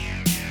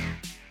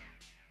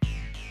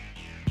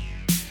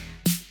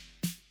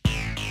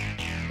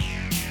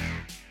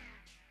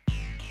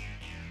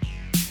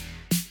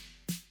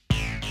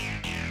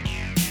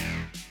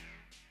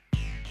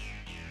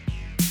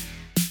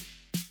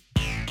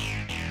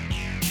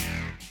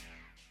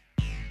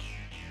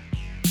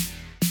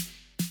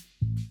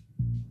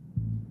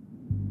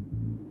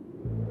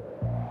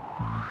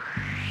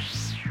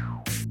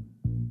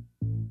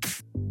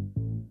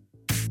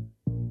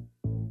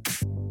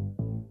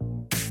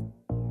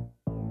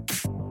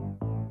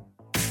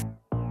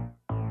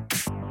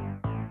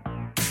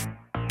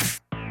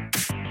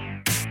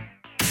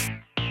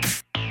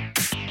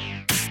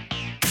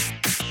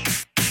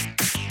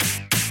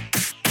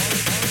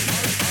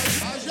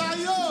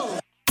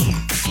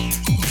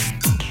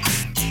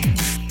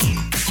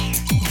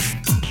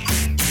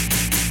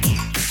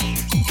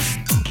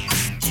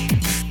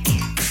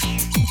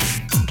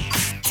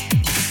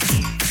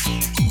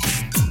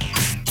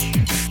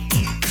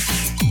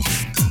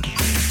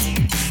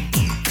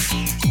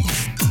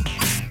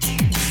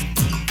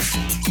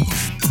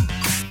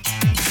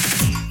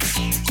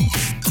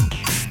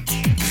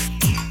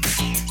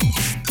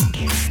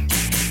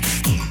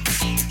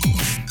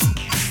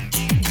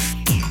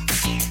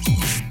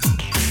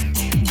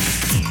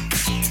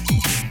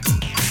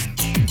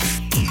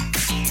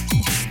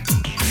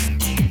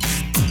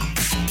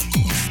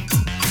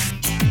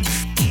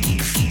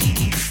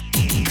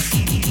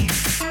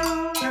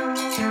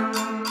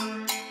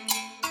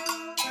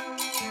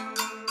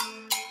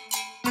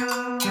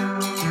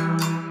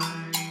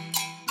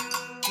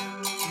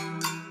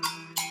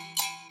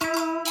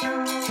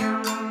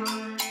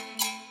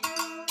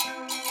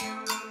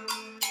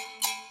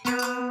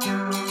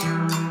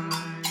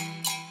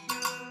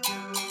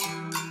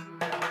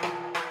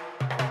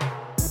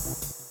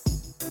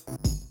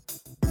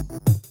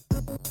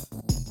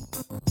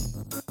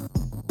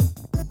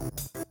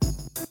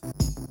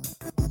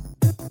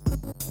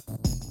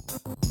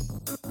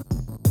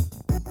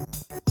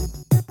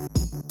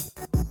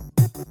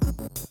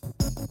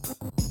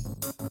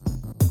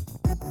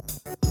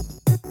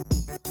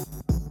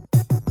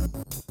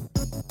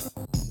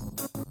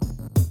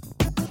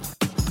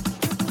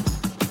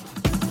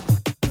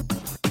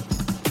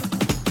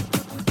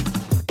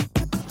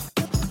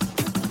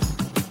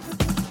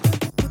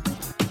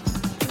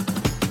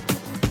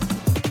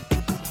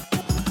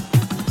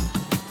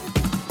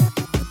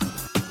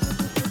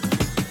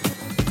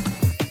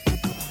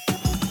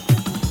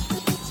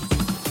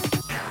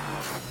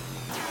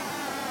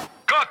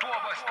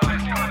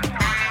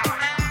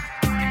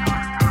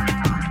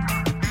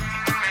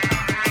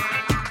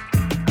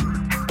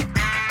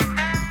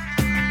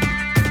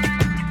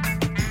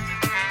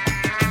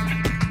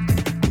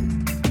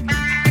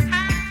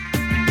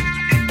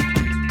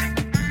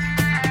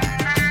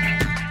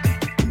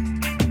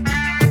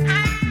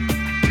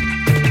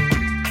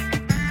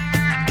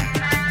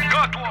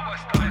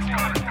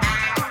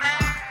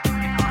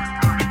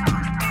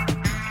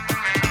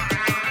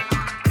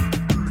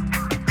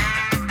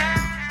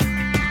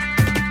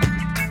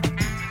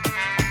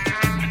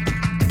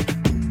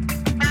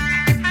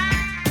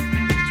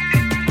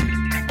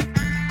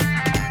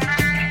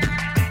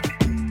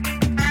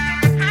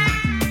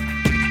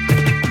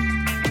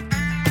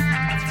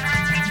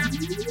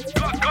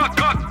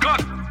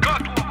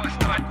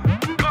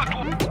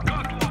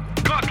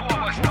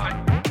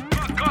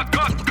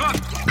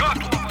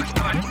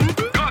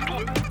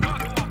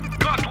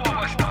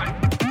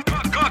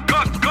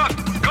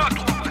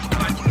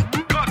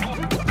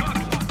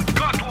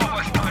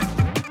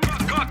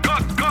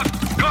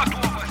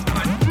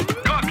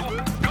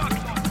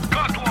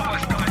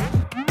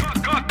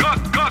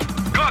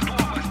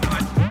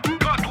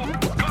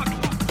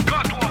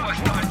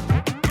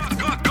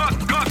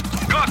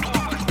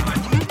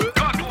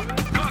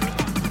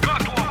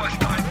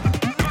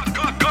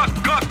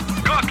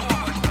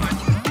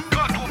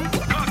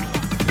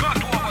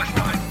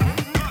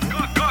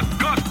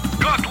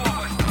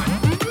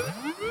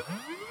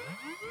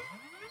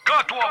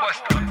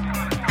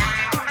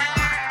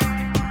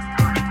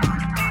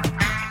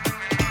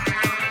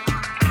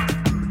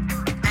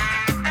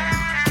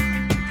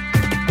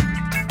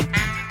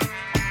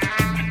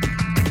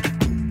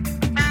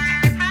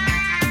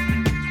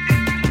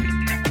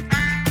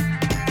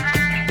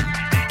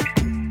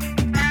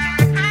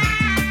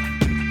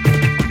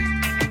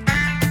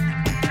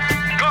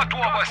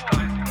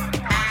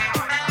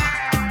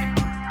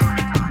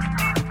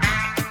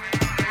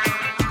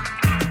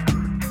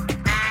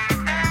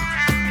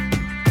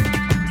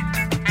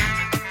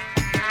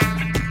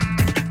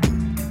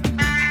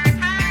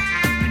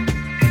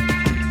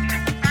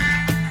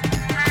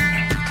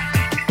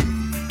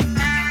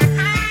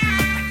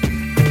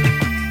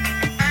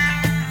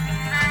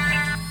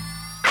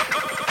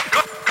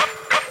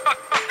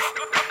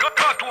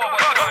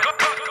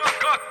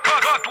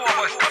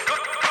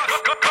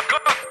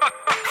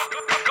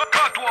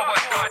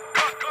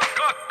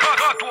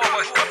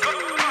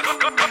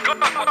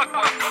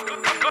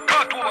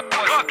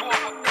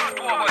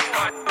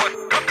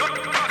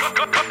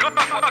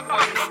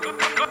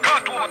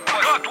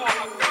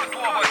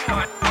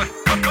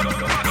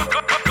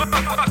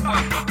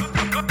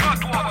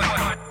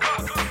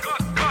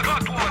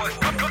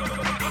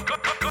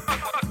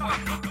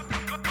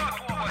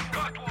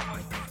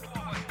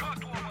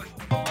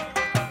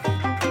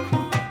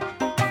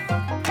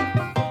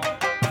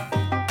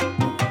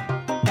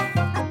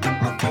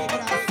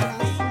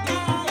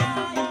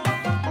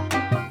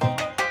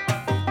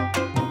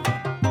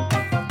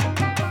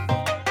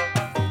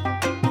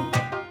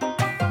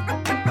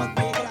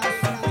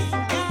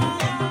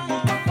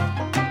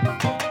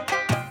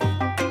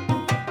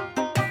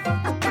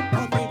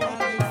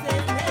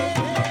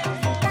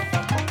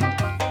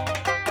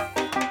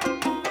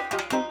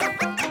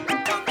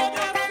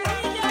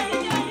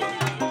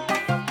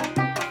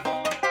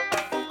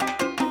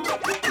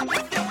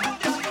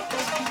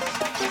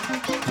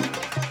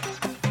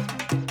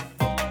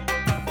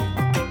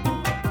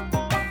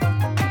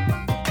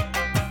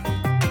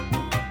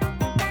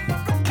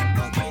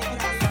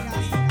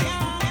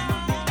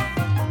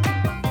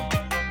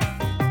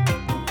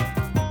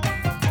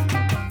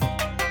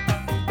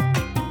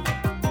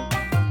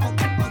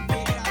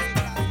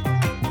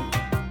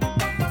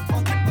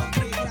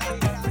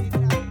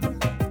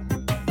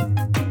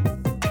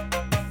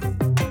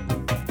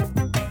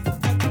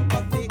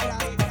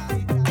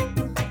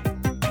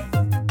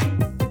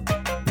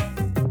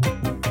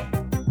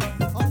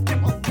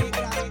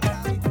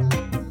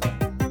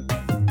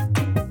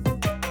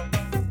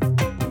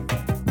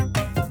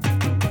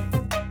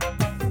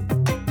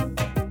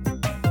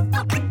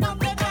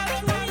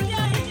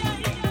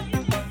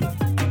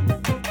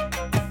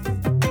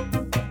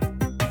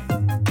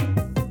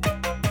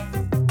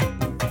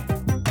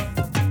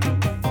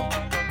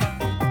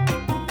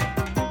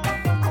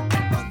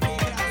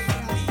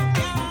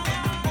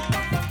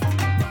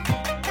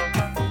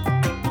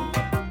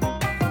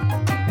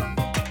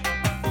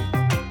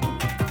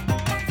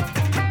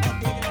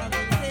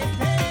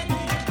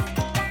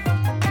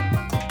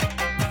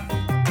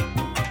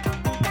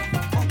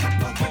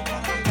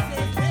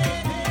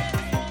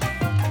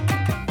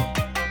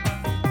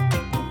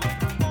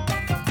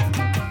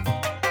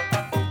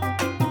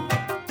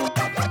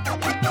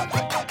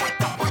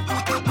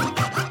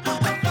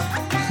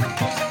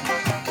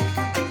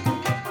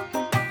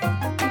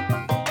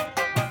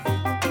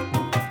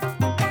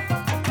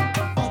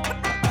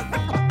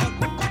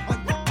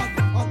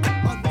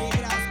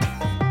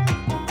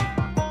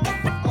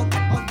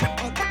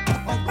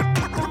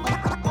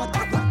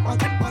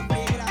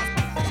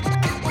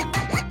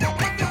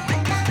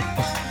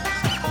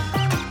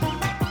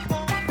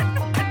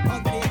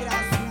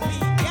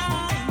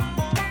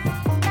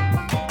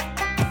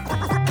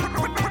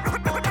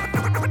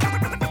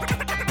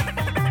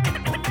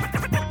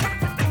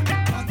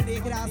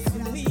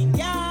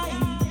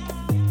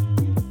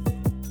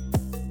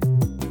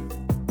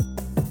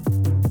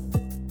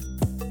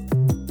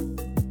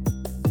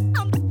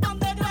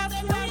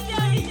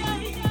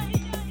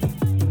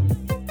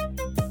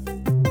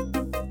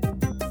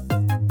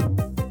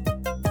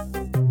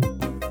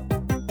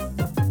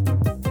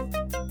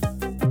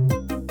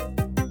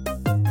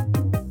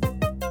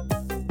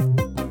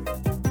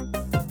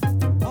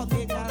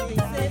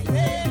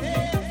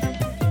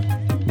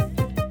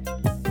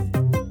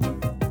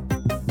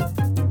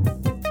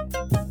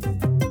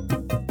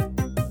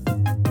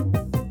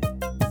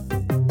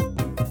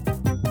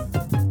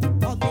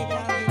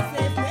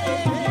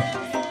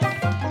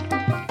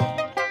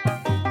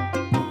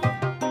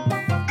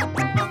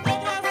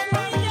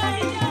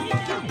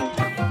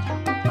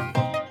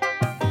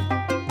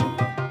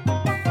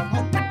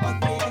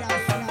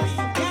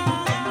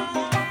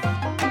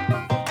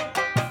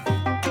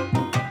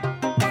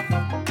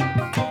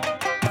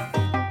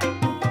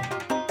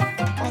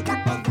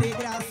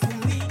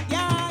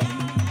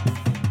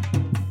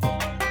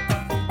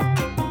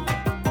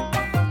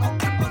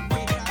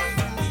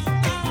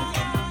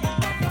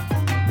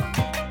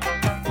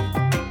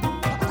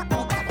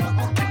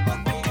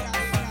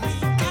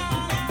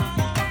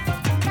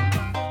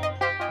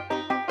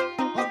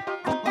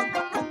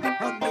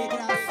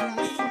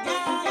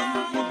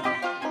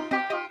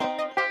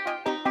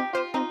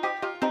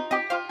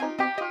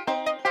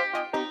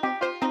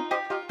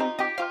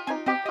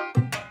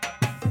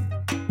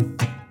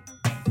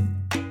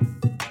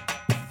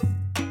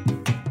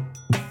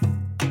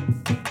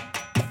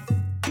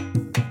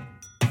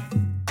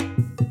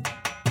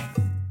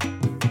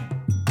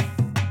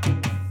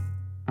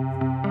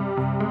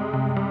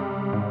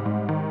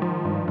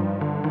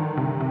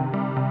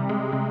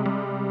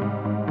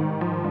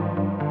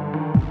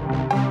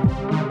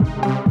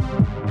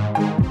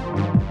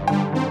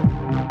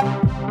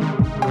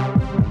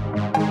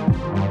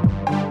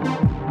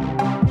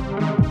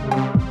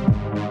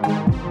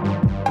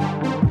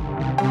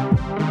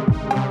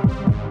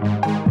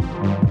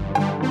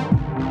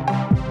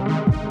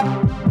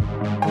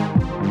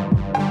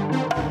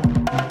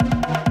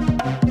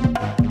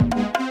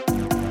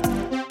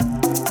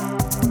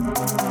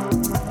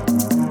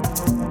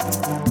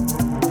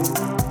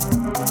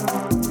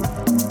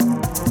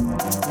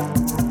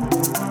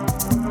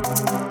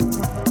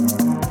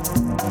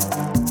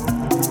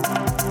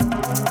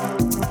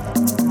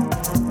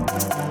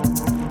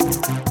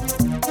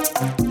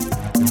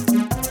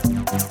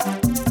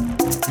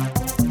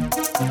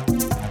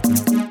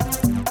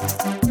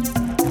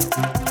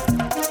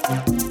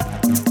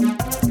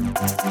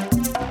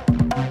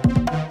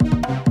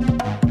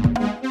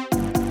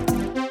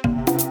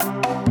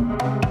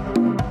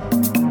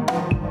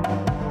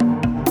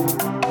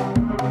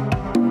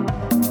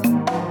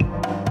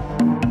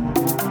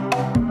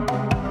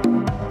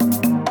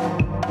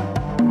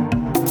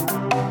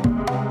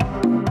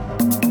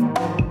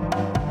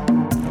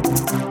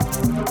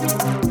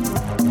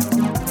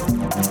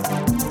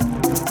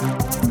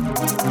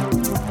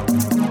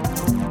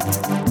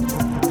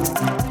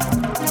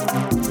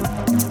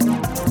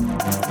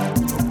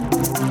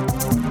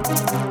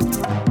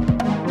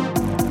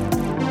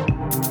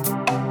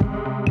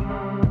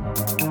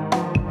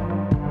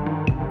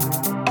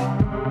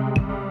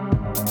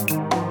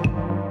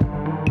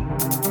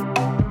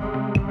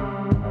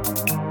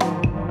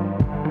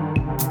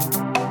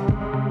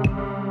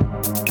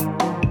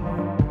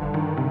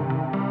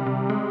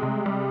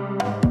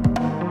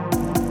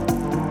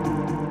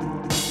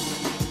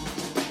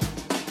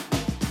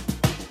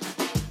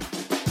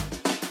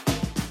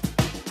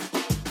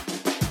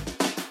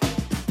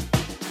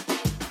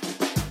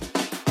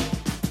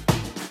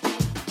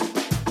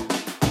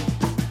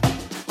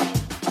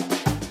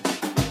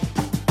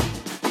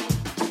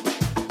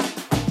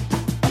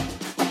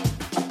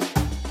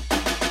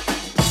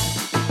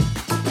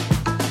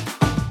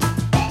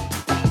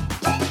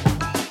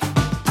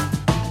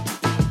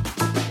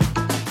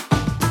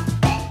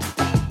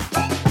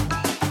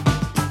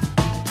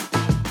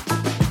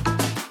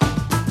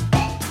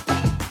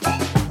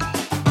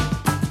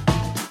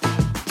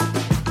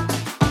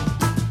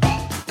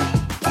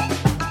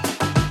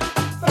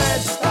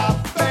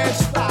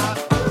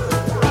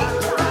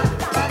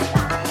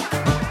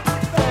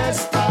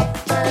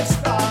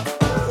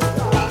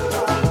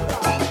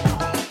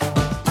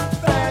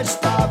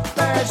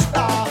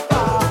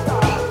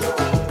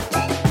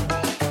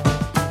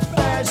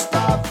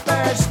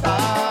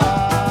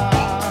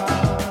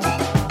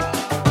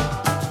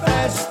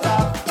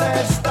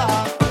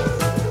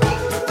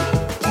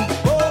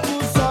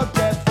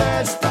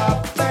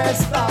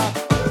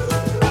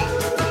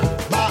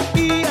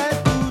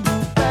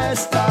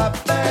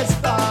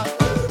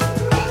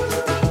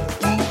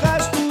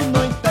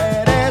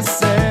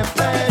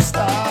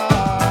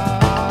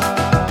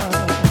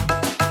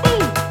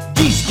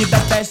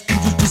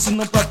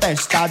 não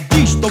protesta.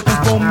 Diz, tô com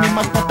fome,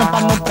 mas tua tampa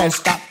não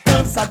presta.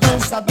 Dança,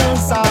 dança,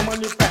 dança,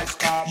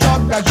 manifesta.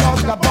 Joga,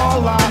 joga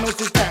bola, não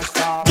se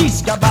esqueça.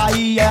 Diz que a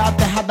Bahia é a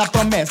terra da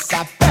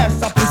promessa.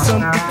 Peça pro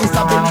santo, quem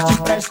sabe ele te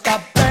presta.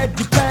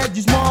 Pede, pede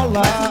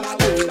esmola.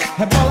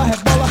 Rebola,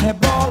 rebola,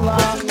 rebola.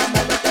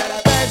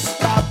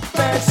 Festa,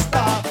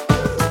 festa.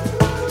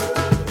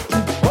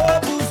 O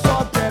povo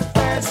só quer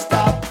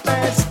festa,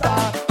 festa.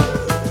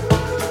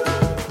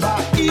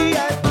 Bahia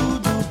é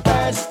tudo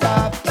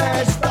festa,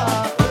 festa.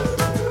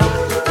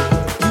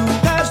 E o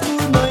resto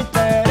não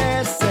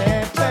interessa,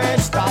 é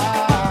festa.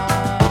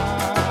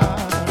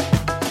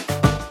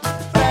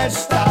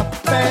 Festa,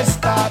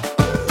 festa.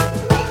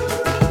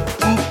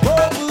 O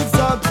povo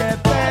só quer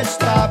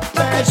festa,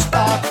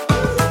 festa.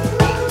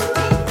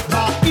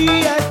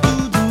 Bahia é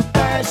tudo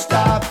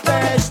festa,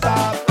 festa.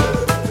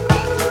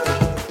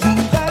 E o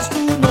resto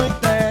não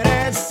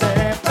interessa,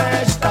 é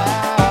festa.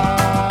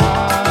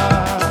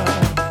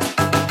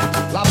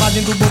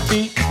 Lavagem do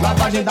Bufim,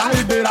 lavagem da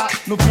Ribeira.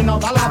 No final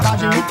da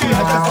lavagem o que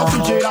resta é só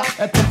sujeira.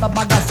 É tanta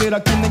bagaceira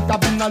que nem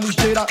cabe na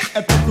lixeira.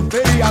 É tanto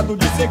feriado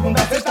de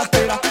segunda a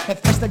sexta-feira. É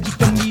festa de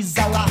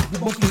camisa larga,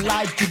 Bufim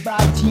light,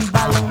 bright,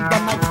 embalando a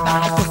night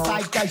da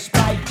society, a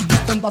Sprite,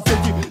 distando a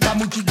sede da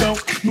multidão.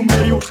 No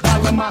meio da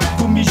lama,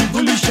 do mijo e do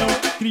lixão.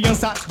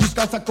 Criança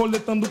descalça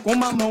coletando com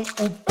uma mão.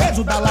 O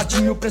peso da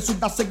latinha, o preço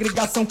da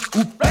segregação.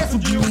 O preço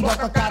de um dó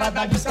com a cara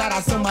da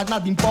descaração. Mas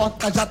nada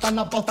importa, já tá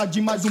na porta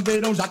de mais um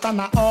verão. Já tá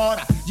na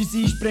hora de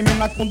se espremer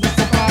na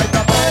condução pra ir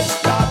pra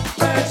festa,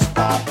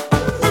 festa.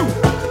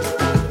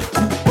 O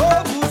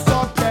povo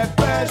só quer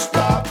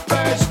festa,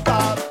 festa.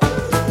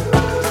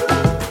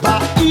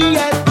 Bahia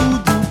é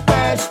tudo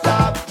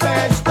festa,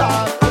 festa.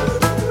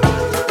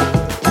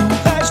 O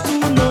resto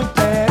não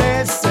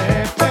interessa,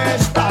 é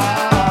festa.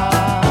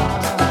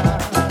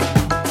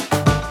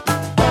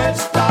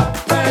 Festa,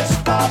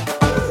 festa.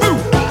 O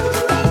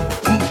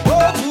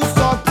povo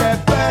só quer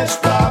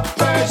festa,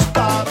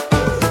 festa.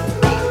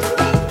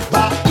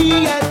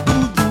 Bahia é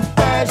tudo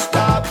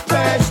festa,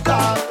 festa.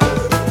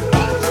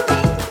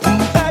 O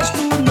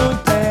resto não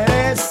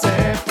interessa, é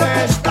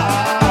festa.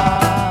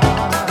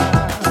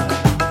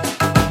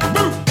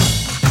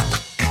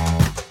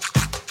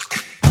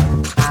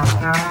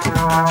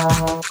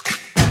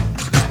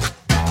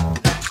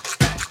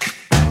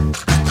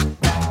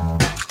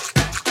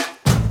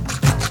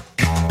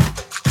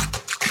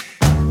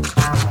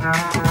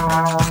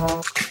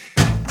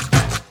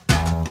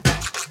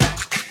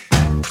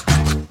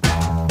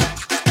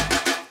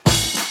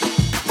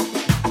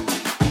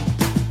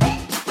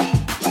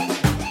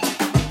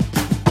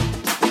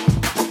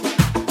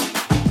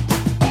 My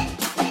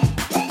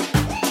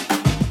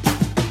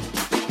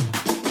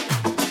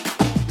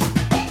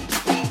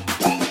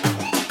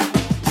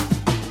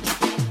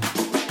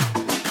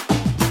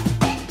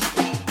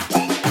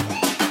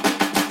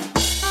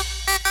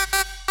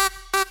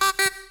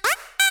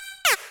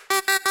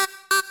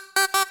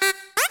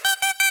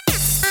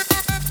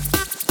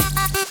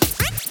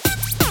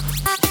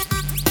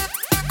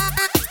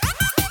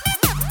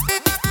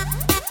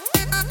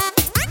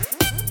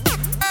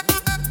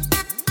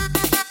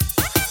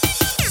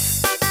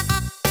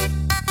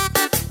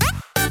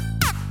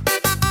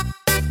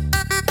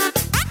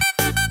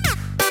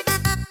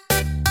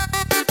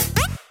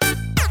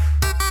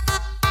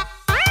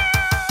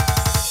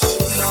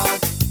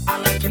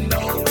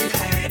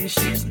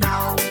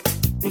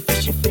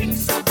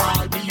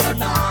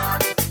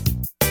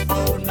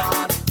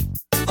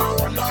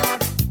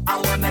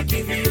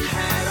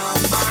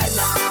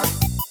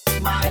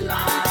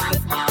life,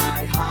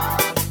 my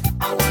heart,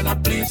 I wanna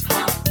please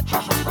her.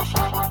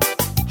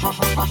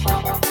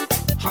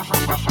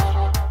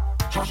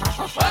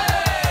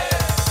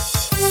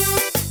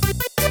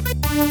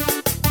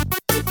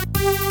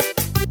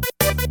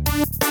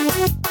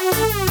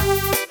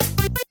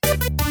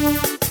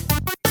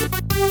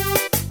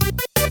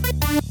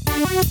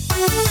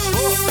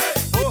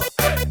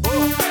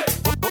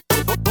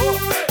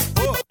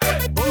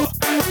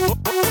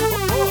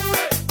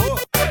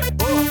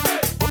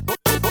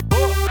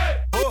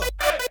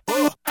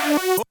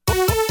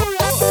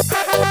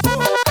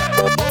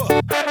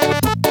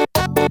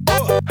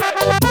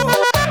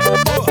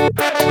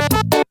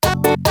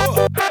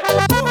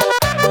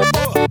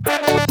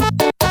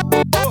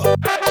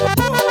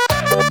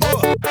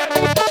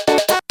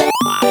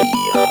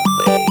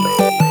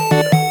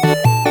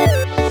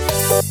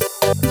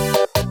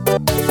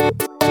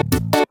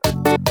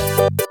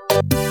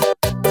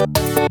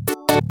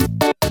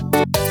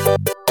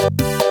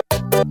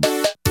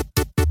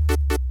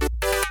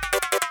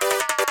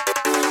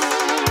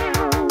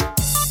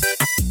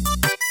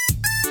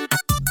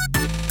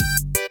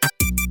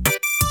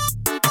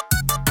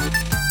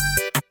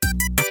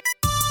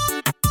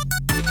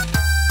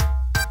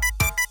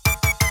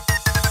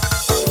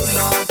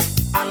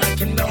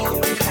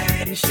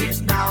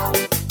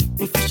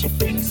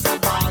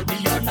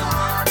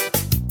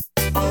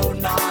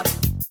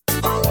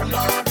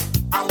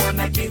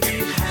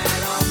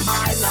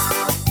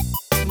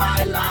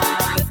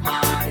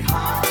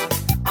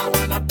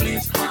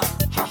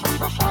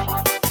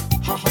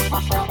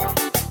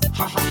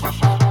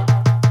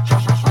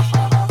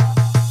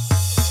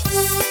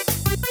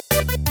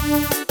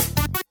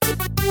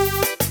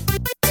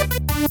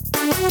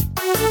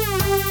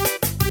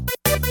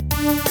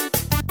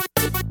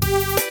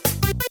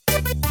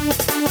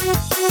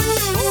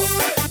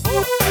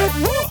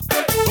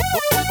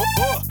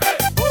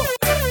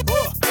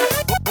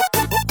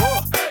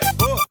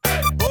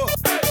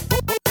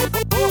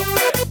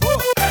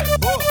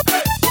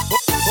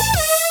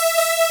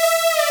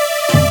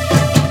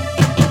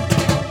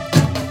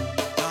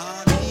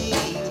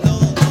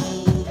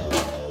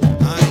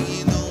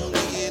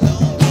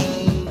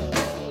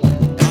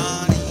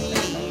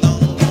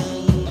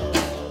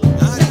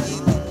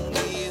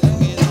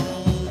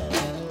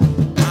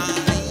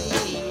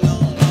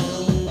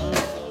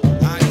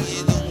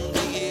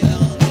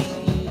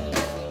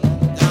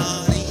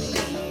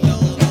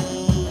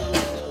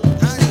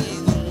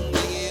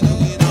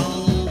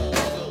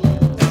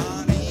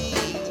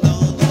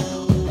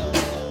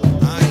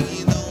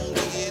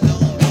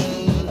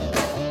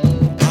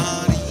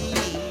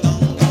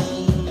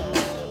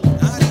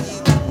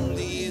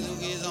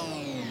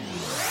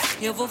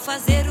 Eu vou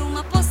fazer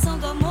uma poção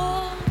do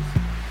amor.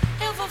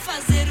 Eu vou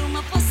fazer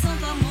uma poção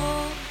do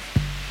amor.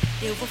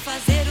 Eu vou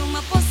fazer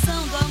uma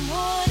poção do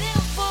amor.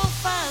 Eu vou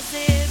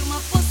fazer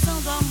uma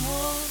poção do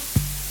amor.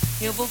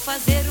 Eu vou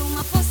fazer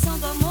uma poção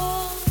do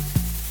amor.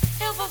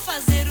 Eu vou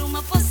fazer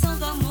uma poção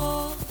do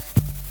amor.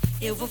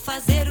 Eu vou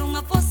fazer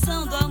uma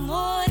poção do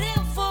amor.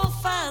 Eu vou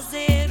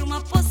fazer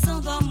uma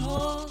poção do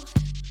amor.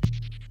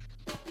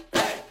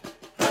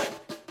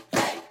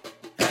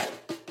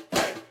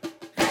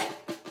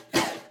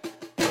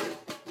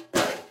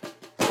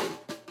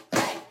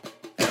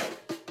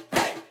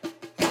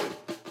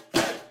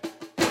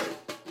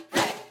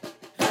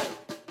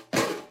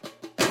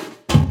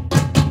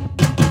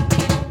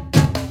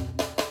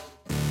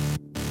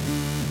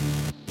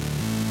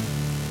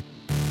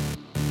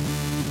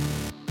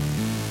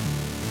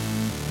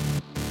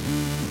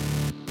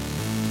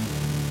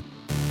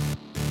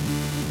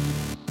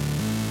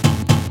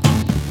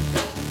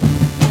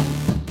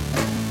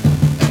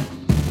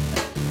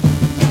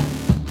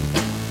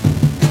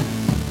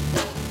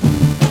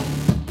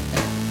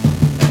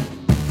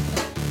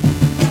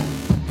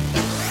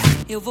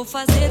 Eu vou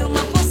fazer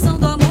uma poção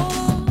do amor.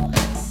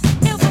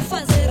 Eu vou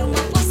fazer uma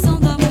poção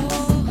do amor.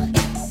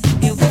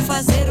 Eu vou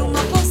fazer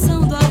uma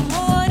poção do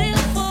amor. Eu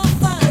vou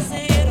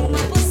fazer uma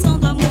poção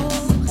do amor.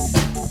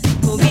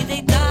 Vou me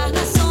deitar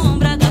na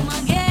sombra da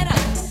mangueira,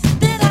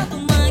 beira do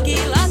mangue,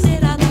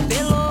 ladeira do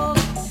pelô.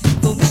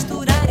 Vou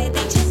misturar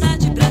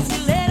identidade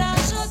brasileira,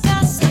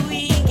 jogar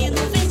swing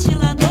no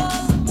ventilador.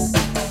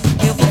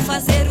 Eu vou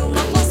fazer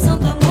uma poção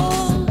do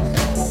amor.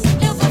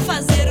 Eu vou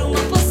fazer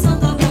uma poção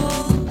do amor.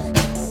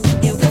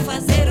 Eu vou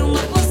fazer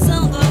uma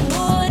poção do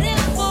amor.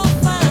 Eu vou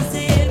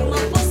fazer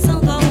uma poção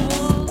do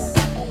amor.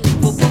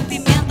 Vou pôr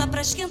pimenta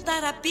pra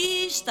esquentar a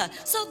pista,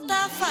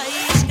 soltar a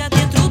faísca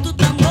dentro do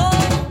tambor.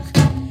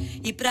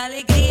 E pra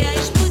alegria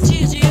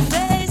explodir de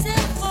vez,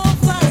 eu vou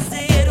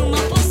fazer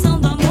uma poção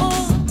do amor.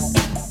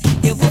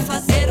 Eu vou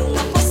fazer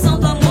uma poção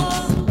do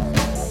amor.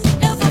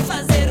 Eu vou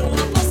fazer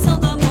uma poção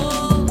do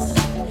amor.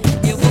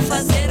 Eu vou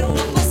fazer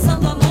uma poção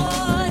do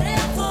amor.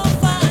 Eu vou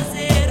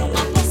fazer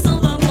uma poção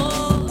do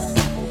amor.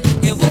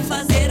 Eu vou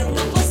fazer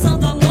uma poção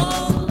do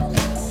amor.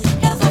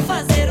 Eu vou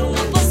fazer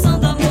uma poção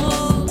do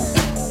amor.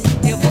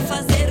 Eu vou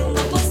fazer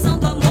uma poção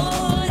do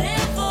amor.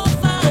 Eu vou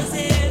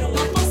fazer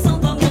uma poção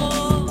do amor.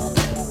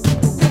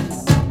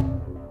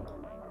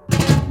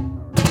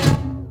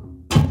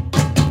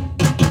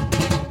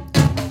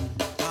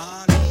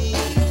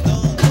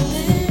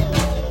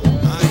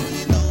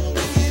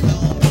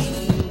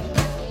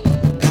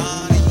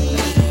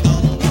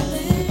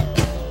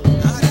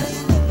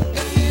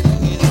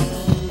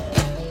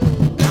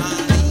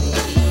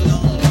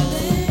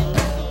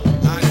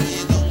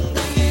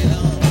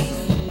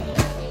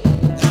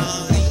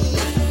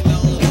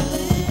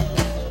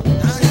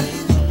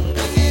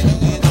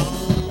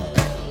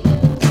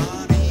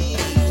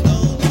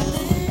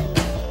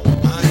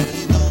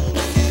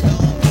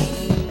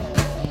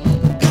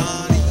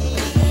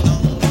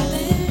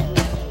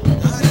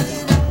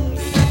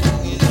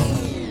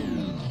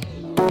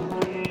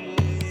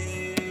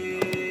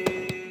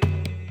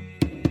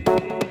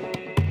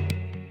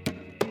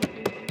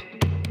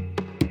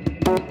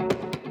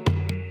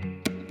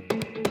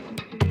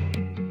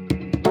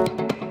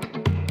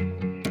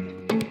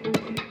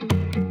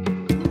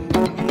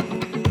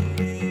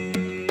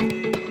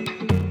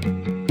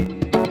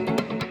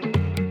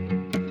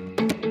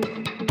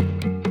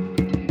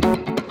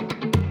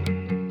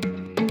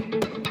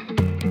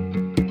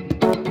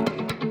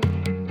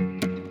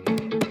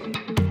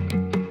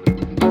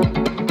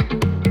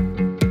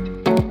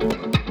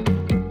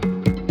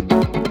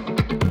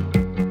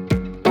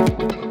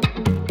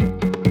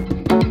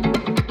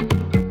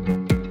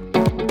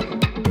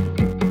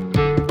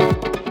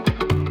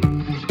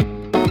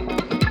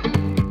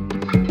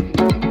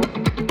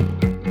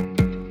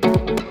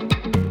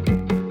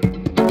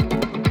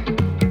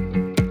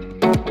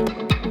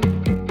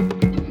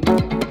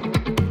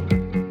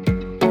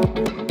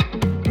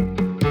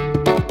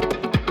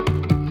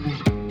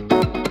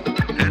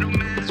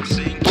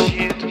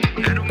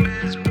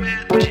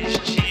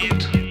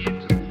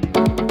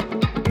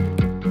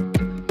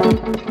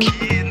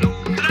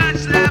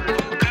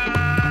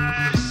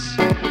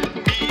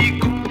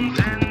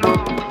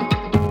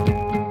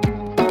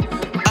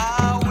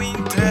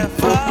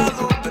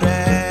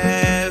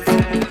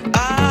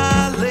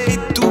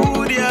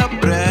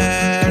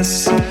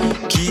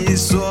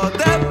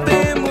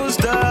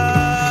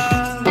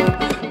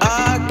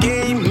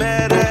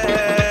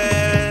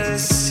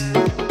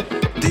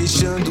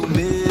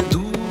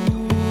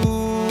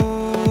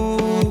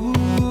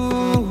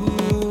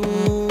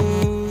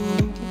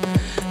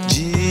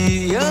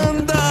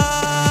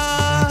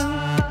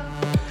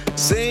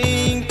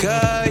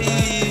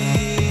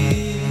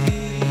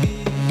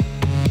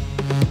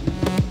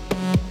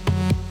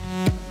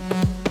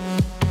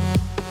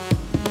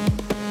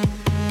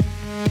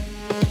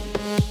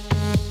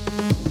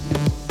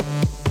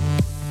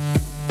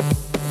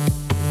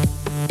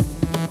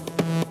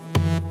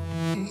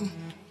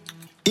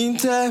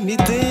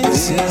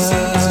 Intermitência.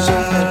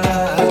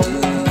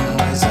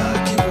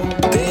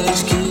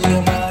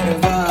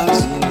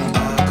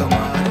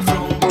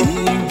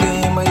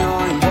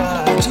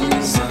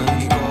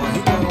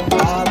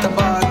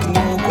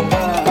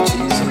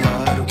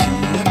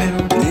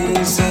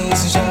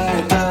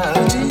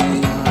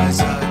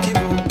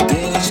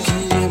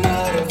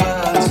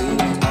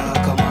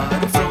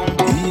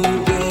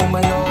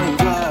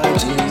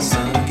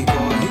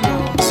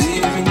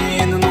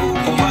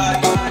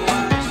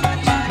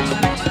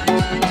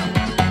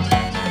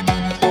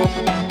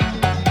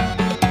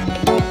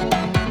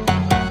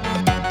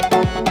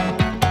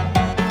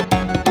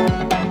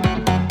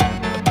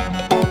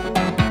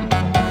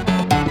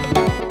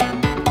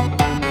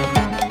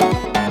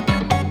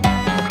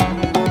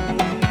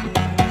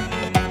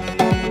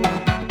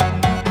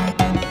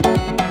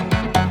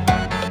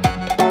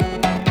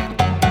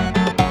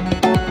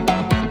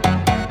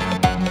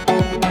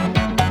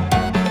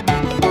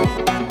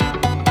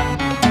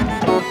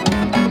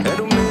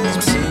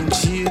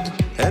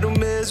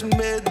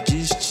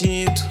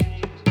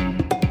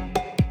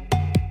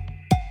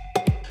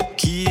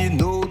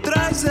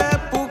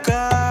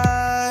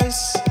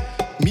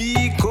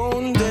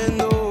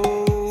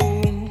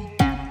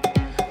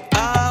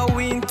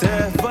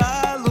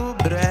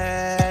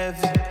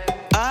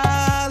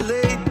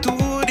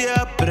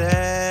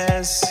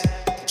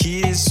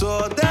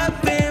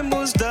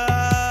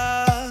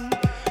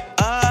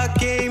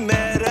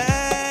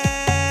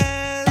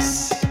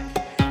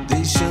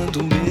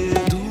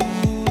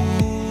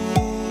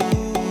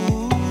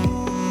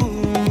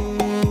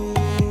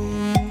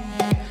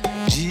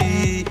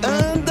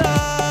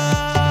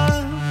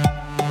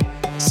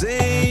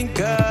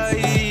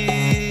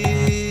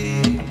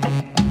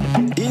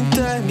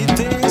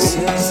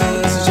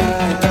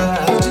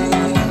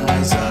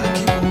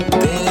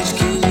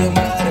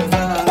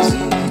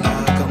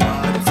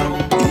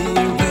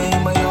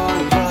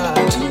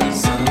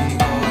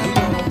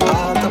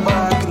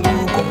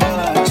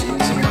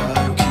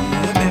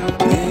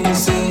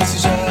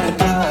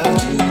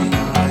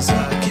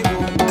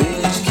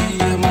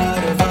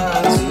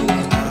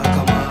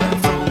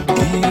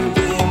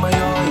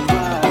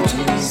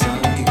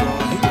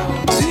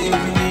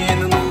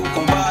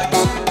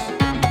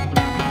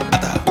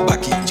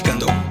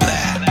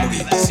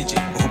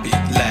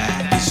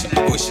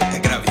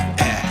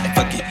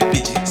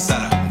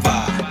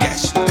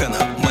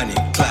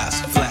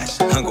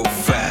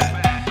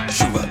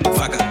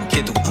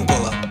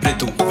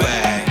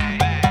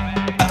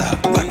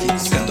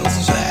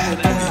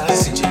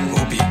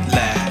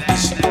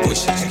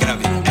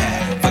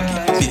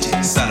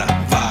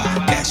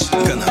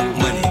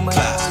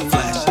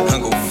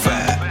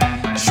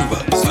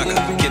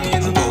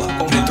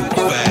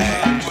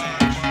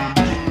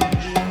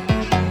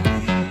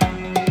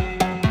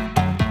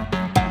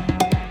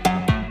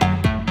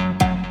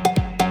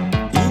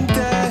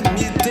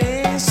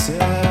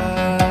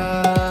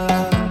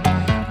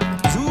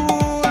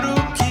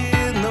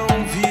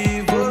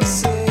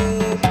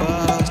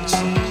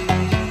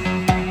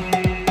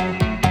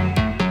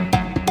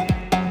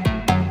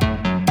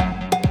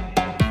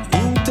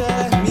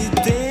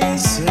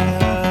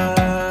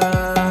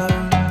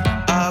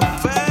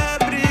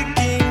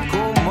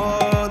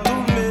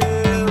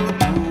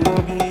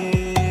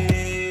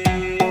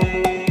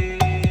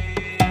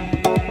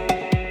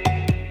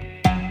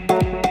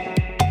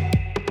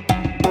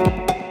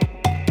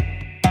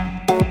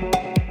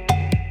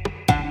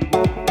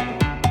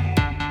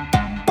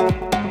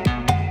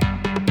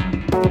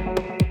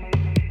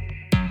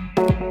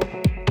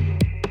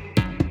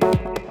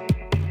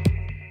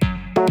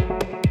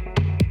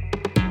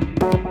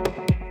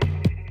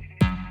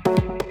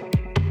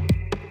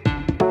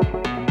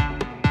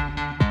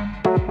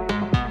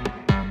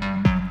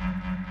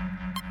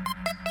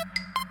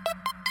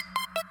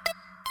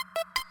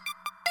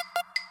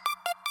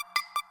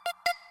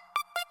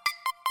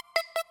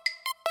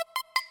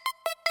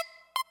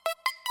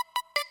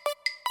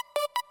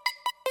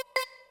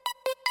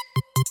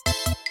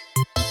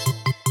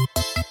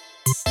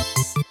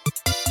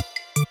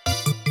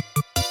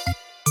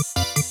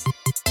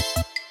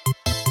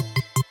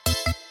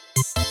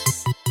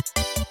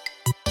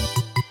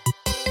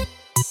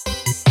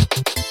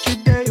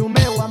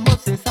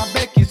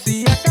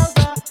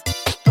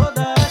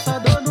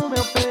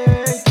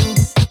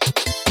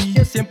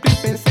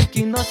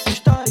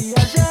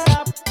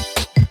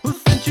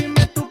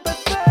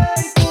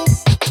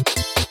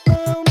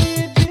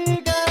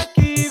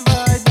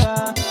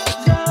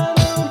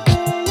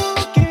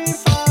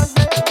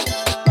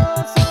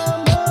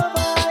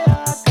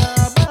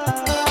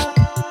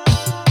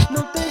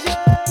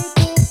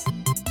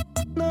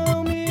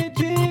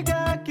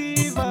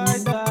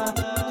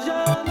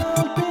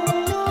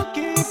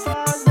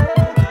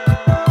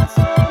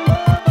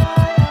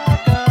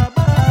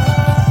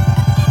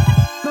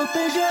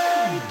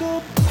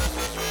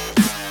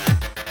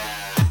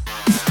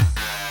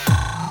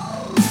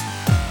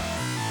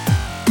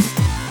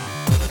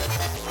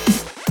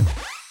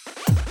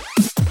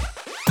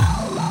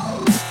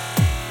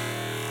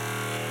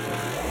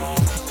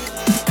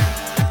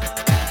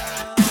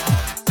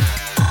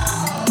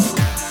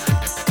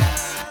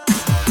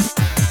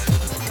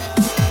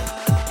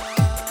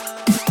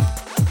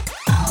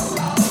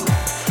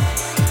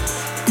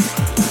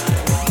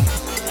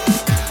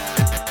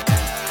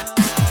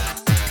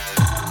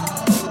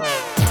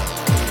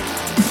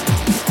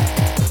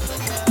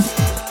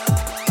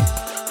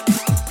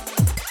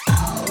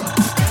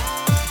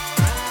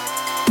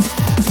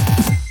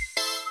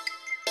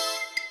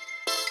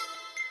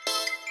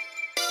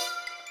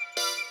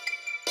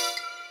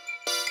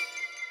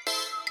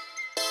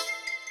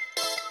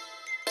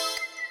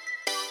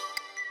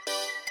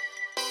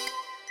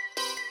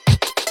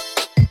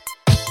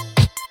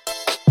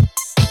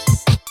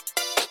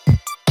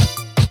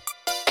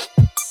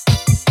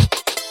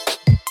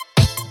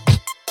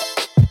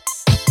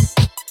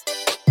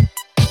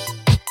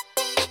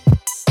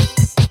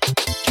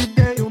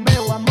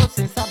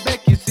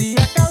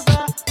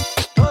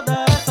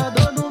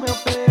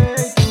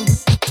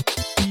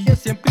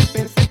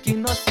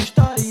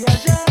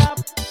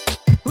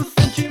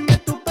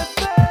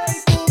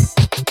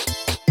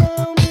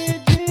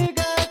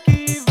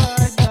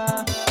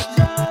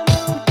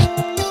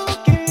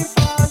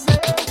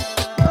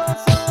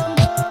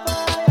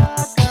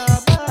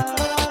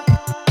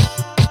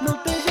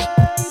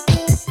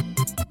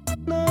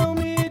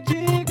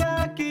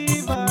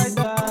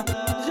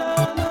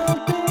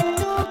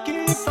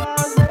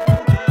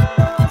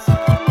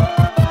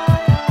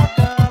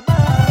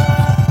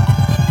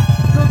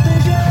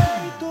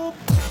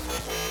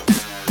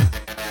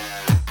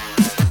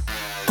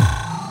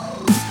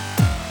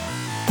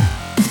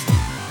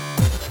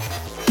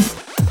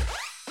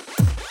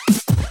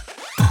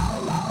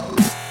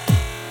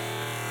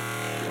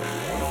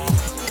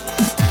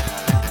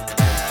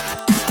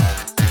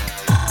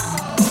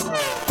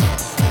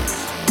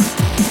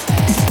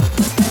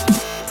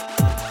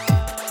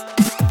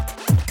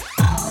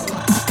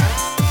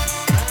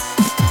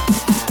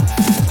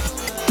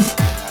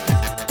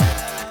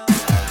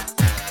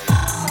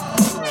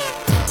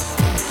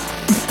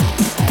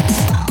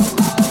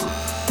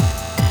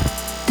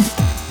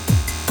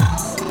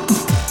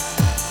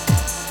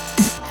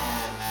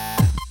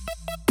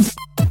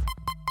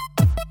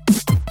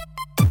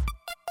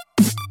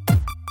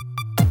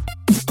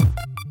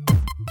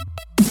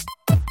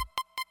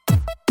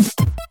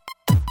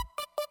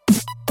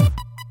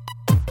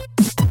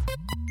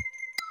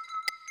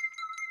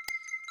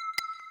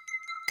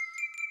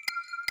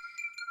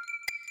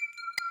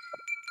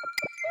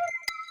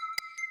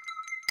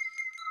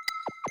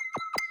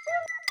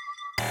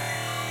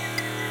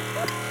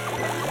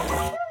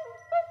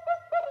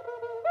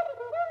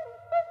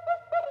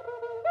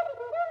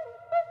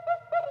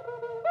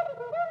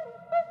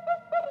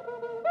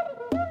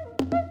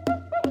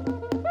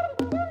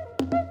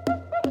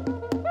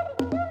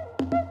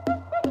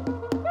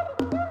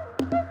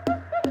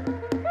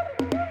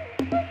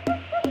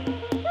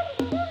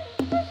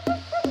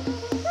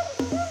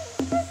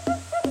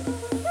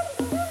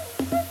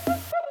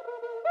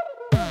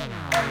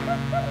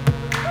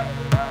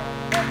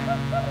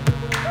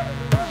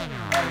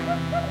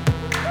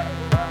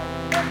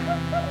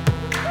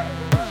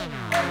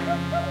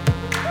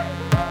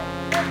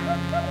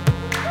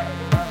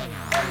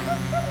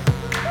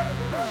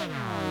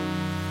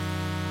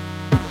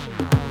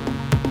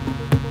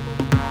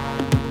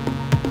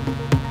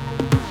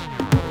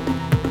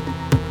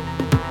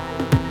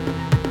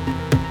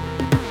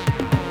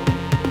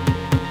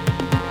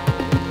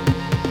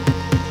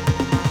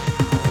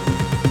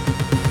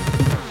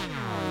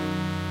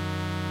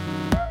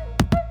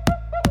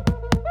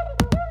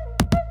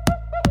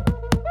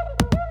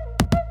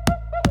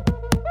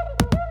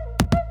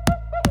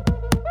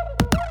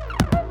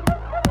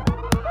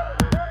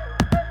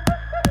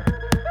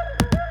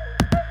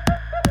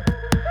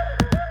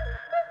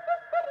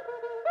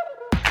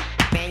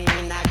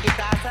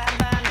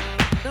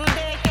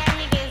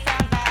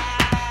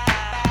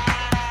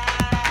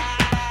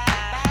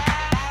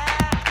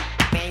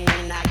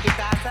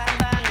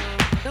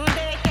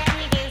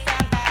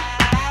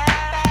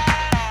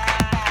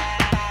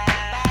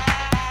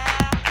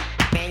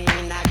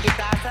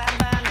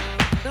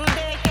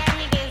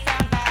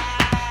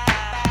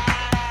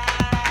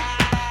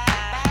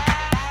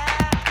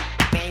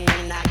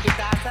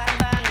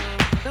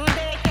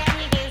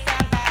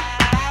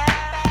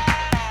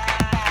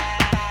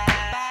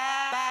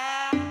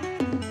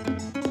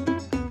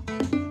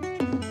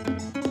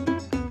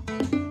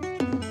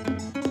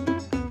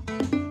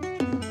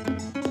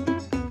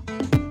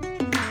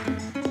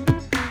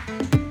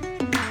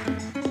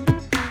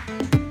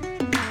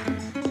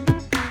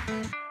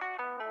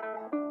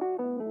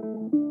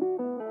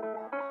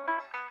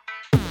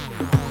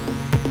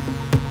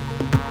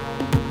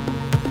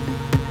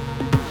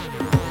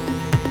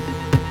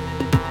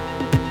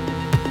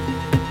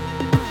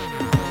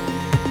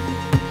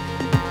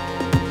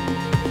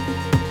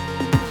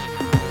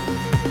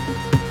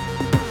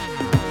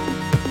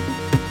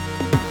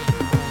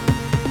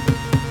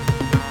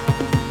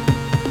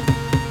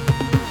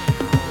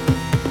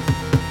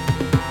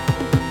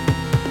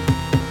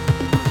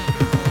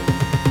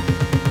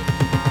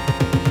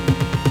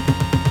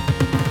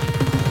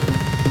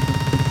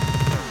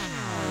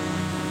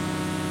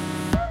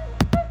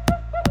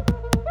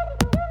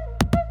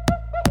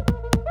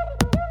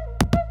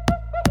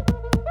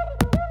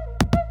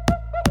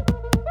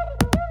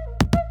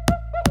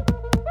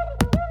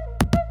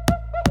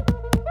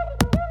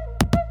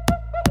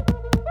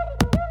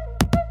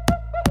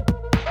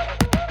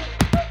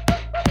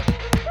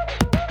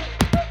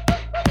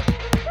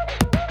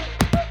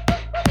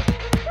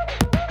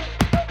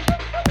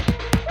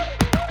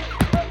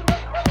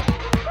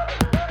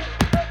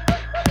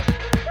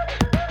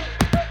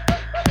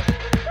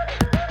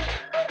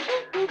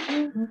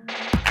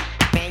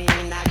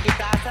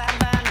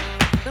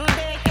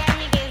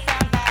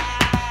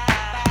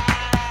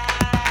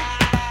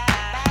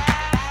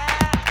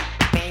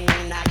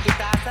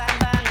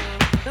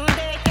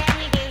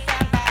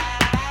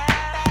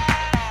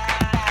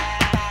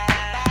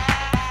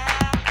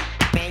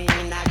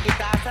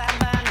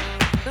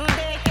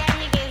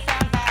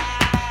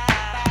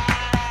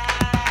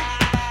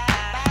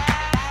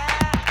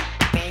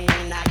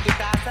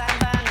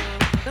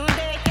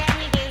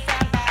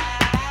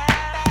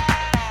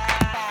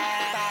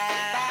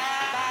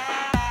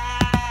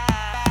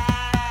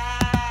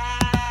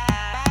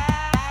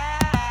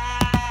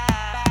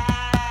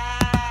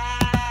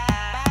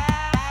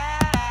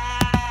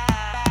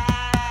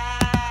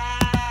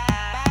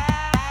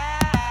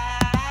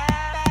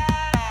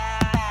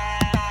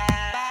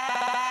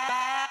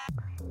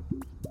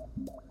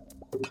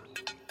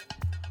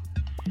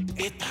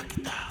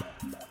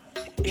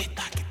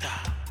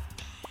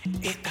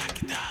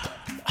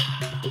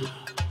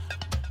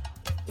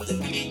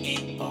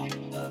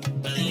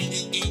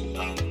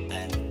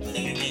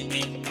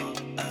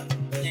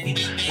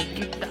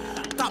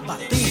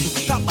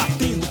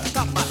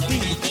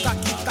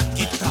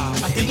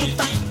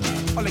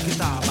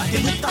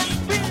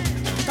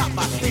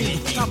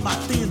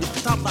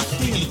 tá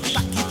batendo,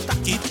 tá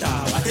que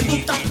tá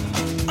batendo, tá.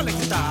 Olha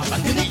que tá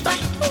batendo, tá.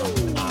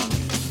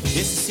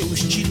 Esse seu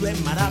estilo é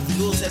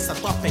maravilhoso, essa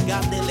tua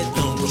pegada ela é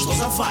tão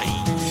gostosa, vai.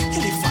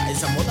 Ele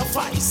faz, a moda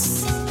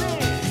faz.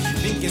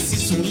 Vem que esse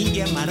swing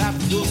é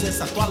maravilhoso,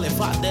 essa tua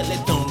levada ela é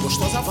tão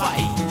gostosa, vai.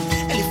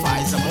 Ele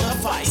faz, a moda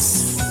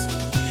faz.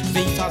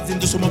 Vem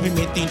fazendo seu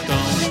movimento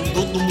então,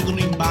 todo mundo no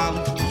embalo.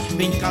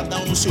 Vem cada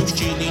um no seu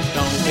estilo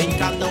então, vem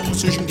cada um no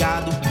seu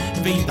gingado.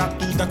 Vem, tá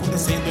tudo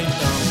acontecendo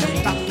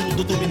então, tá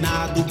tudo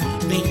dominado.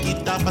 Vem que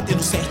tá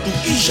batendo certo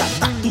e já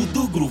tá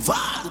tudo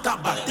gruvado. Tá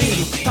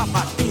batendo, tá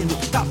batendo,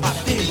 tá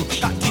batendo,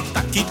 tá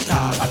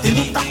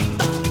batendo, tá.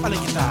 Olha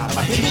que tá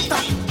batendo,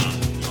 tá.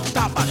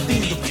 Tá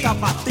batendo, tá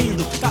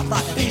batendo, tá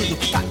batendo,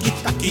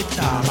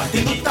 tá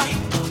batendo, tá.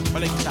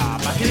 Olha que tá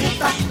batendo,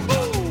 tá.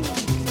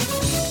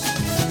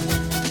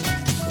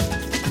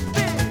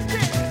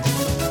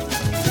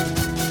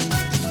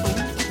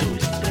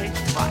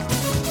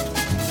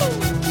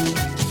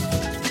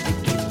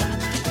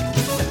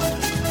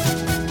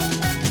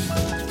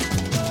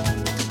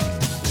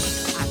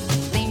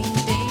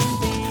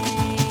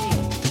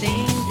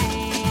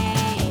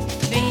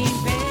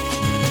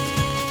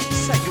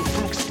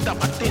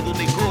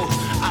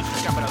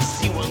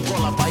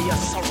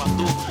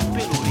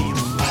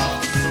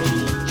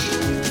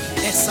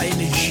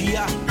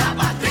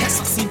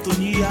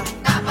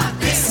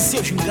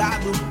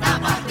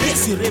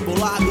 Esse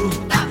rebolado,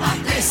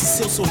 esse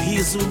seu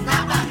sorriso,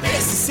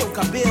 esse seu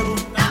cabelo,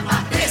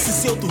 esse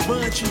seu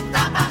turbante,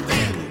 tá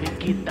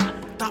batendo,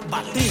 tá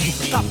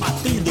batendo, tá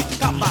batendo,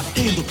 tá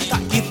batendo, tá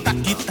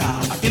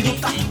batendo,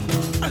 tá.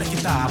 Olha que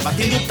tá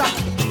batendo, tá.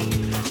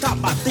 Tá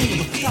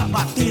batendo, tá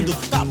batendo,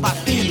 tá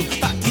batendo,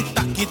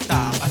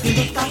 tá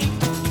batendo, tá.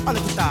 Olha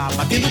que tá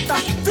batendo, tá.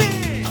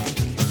 Vem!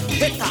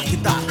 Eita que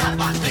tá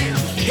batendo,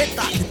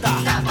 eita que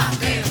tá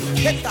batendo,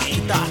 eita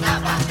que tá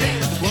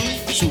batendo. 1,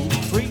 2,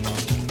 3.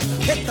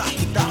 Eita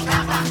que tá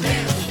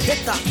batendo,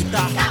 eita que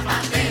tá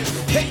batendo,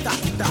 eita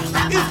que tá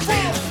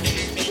batendo.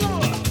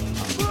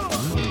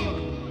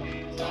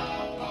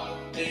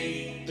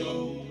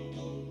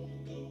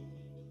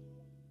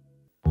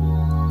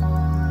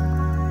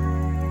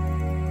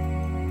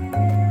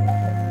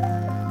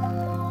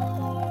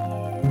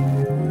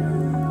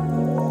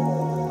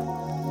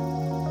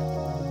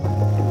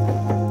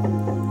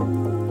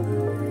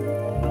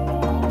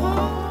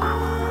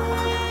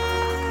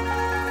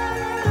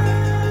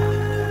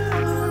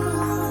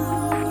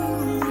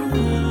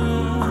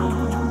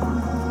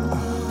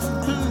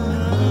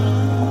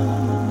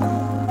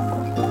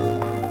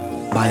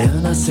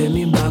 Baiana, cê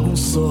me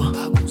bagunçou.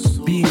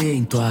 Pirei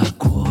em tua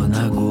cor,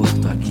 na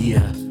gosto, tua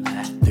guia.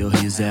 Teu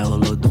riso é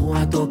olodum,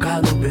 a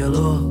tocar no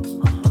pelô.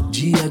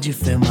 Dia de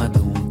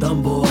femadum,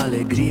 tambor,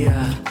 alegria.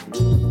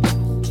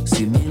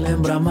 Se me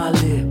lembra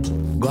malê,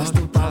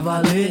 gosto pra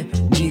valer.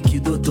 Dique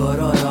do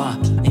Tororó,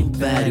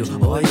 Império,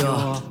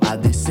 Oió.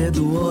 ADC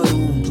do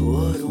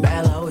Orum,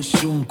 Bela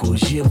Oxum.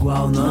 Cujo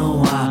igual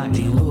não há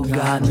em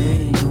lugar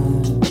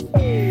nenhum.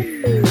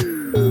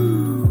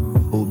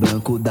 O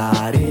branco da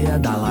areia,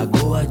 da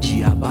lagoa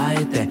de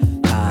Abaeté.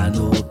 Tá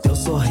no teu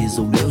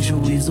sorriso, meu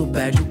juízo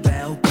perde o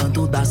pé. O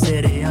canto da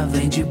sereia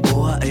vem de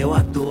boa, eu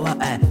à toa,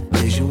 é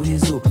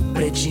prejuízo.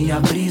 Pretinha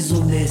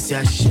briso nesse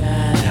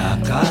axé. Minha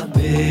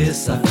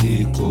cabeça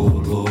ficou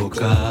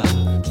louca,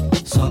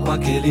 só com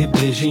aquele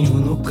beijinho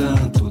no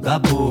canto da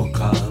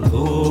boca.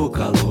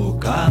 Louca,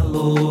 louca,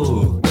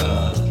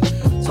 louca,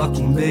 só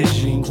com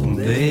beijinho, com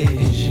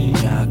beijinho.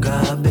 Minha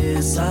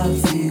cabeça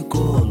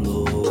ficou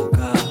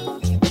louca,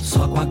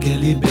 só com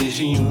aquele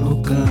beijinho no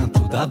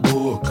canto da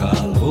boca.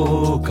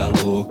 Louca,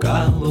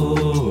 louca,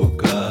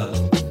 louca,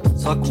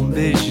 só com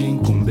beijinho,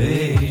 com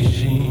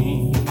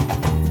beijinho.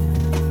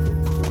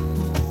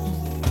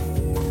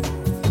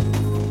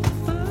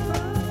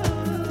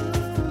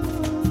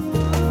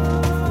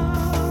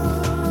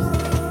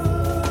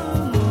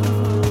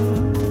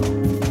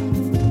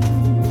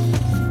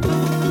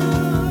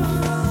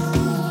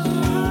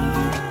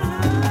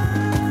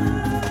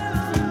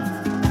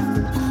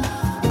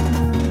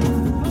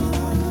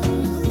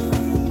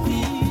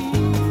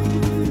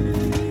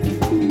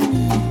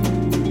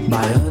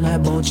 Baiana, é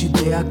bom te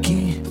ter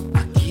aqui,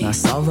 na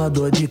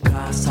Salvador de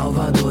cá,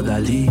 Salvador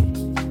dali.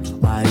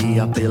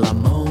 Bahia pela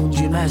mão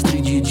de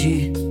mestre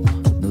Didi,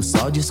 no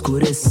sol de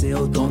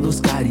escurecer o tom dos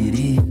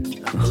cariri.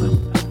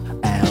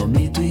 É o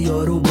mito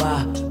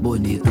iorubá,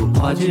 bonito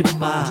pode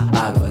pá.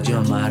 Água de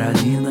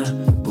amaralina,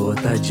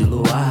 gota de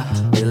luar,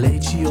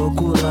 deleite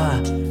ocular,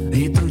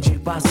 rito de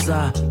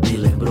passar. Me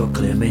lembrou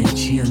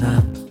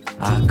Clementina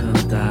a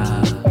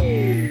cantar.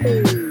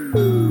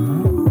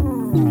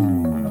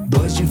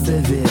 2 de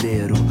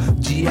fevereiro,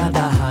 dia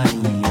da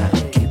rainha,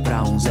 que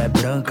pra uns é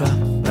branca,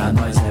 pra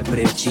nós é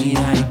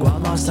pretinha. Igual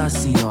Nossa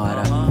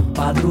Senhora,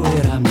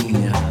 padroeira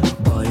minha.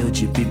 Banho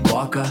de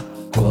pipoca,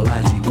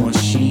 colar de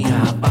conchinha,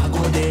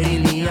 pagodeira em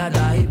linha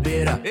da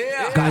ribeira.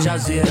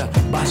 Cajazeira,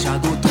 baixa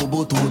do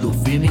tubo, tudo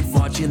firme e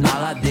forte na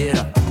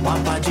ladeira.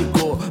 Mapa de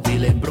cor, me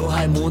lembrou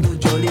Raimundo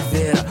de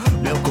Oliveira.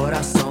 Meu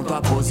coração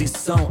tua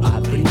posição,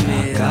 a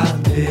primeira. A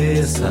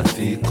cabeça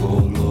ficou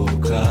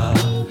louca,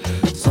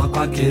 só com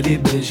aquele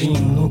beijinho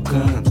no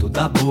canto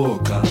da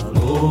boca.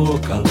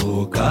 Louca,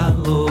 louca,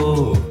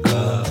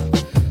 louca,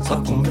 só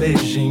com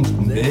beijinho,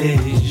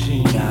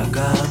 beijinho. A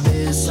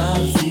cabeça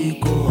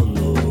ficou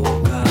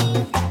louca,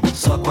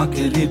 só com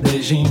aquele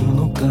beijinho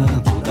no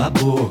canto da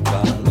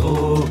boca.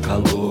 Louca,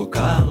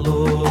 louca,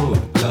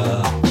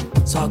 louca,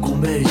 só com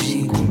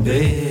beijinho, com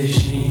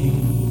beijinho.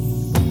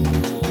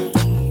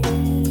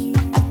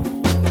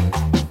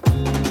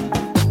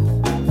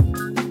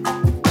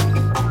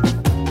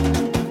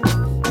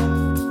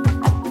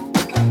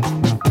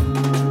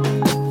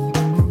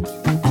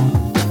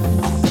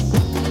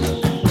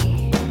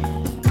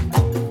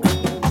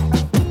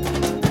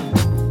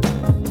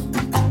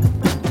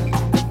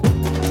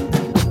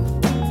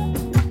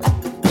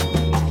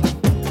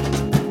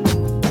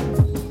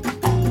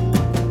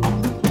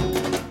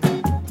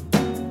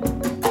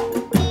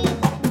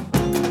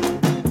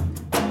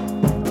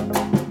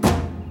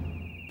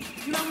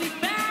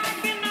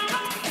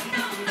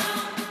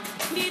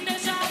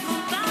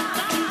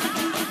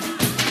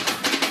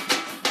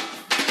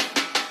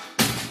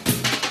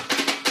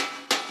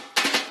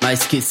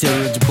 Esqueceu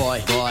o de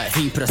boy,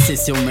 vim pra ser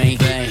seu man.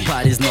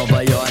 Paris,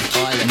 Nova York,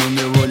 olha, no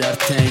meu olhar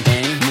tem.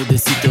 Muda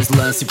esse teus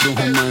lances pra um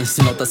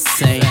romance nota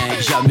 100.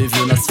 Já me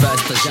viu nas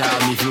festas,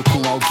 já me viu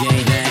com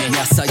alguém. E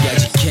a saga é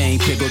de quem?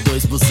 Pegou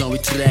 2 busão e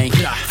trem.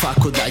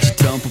 Faculdade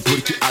trampo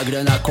porque a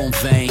grana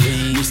convém.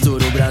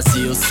 Mistura o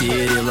Brasil,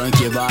 Sri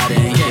Lanka e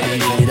Bahrein.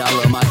 Quem vira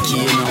lama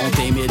aqui não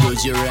tem medo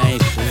de rain.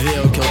 Vê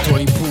o que eu tô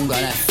em punga,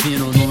 né?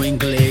 Fino no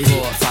inglês.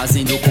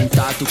 Fazendo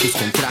contato com os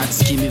contratos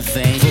que me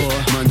vêm.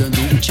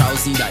 Mandando um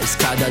tchauzinho da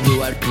escada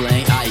do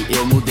airplane. Ai,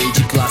 eu mudei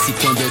de classe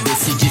quando eu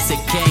decidi ser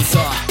quem?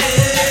 Só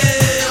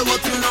eu,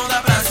 outro não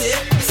dá pra ser.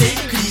 Sem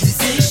crise,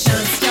 sem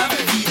chance, que a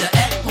vida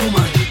é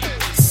uma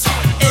só.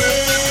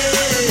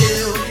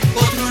 Eu,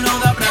 outro não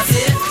dá pra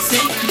ser.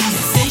 Sem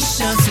crise, sem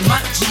chance,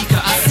 uma dica,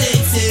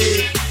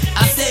 aceite,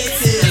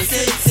 aceite,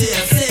 aceite,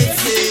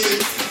 aceite,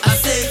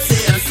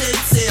 aceite, aceite,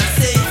 aceite,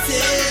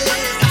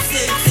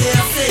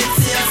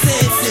 aceite,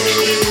 aceite.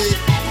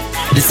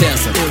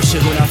 licença, eu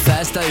chego na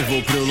festa e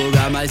vou pro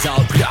lugar mais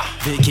alto.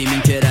 Vê quem me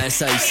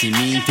interessa e se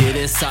me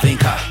interessar, vem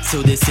cá. Se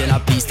eu descer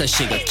na pista,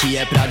 chega aqui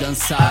é pra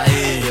dançar.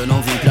 Eu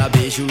não vim pra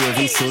beijo, eu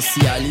vim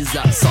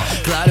socializar. Só,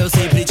 claro, eu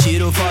sempre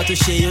tiro foto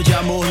cheio de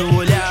amor no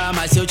olhar.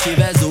 Mas se eu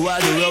tiver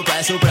zoado, eu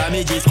peço pra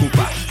me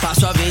desculpar.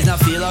 Passo a vez na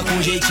fila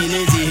com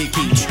gentileza e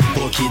requinte.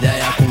 Pouca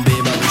ideia com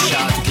bêbado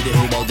chato que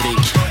derruba o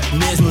drink.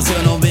 Mesmo se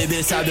eu não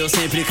beber, sabe, eu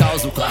sempre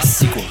causo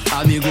clássico.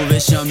 Amigo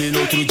vexame, no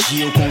outro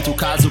dia eu conto o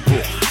caso, pô.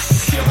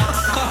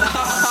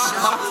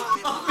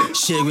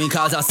 Chego em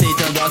casa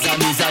aceitando as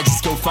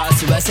amizades que eu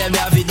faço. Essa é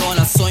minha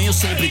vidona, sonho,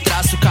 sempre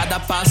traço cada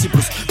passo.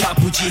 Pros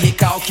papo de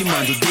recalque,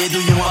 mando o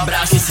dedo e um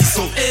abraço. Esse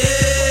sou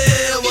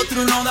eu,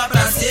 outro não dá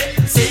pra ser.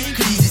 Sem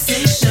crise,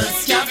 sem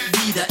chance, que a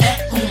vida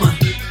é uma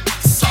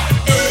só.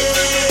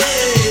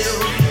 Eu,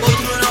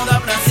 outro não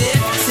dá pra ser.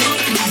 Sem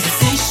crise,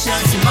 sem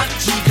chance, uma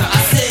dica,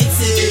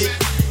 aceite,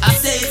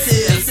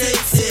 aceite,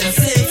 aceite,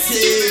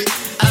 aceite,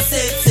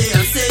 aceite, aceite,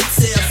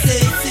 aceite,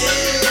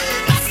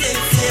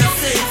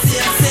 aceite,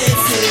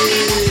 aceite.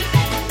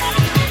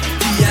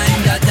 E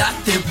ainda dá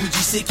tempo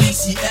de ser quem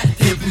se é,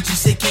 tempo de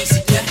ser quem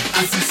se quer,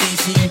 assim sem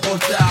se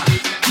importar.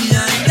 Que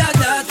ainda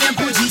dá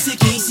tempo de ser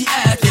quem se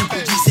é, tempo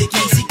de ser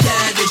quem se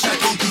quer, deixa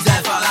quem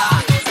quiser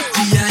falar.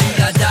 Que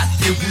ainda dá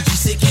tempo de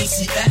ser quem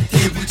se é,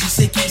 tempo de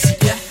ser quem se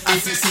quer,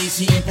 assim sem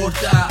se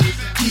importar.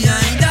 Que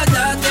ainda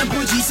dá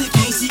tempo de ser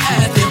quem se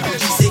é, tempo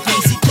de ser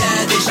quem se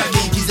quer, deixa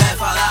quem quiser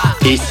falar.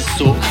 Esse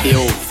sou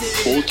eu,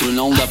 outro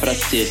não dá pra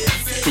ser.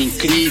 Sem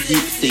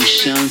crise, sem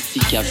chance,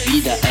 que a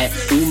vida é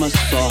uma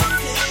só.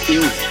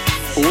 Eu,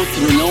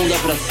 outro não dá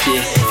pra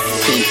ser.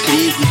 Sem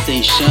crise,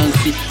 sem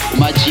chance,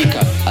 uma dica,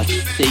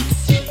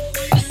 aceite-se,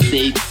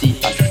 aceite-se,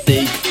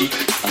 aceite-se,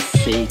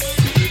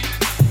 aceite-se.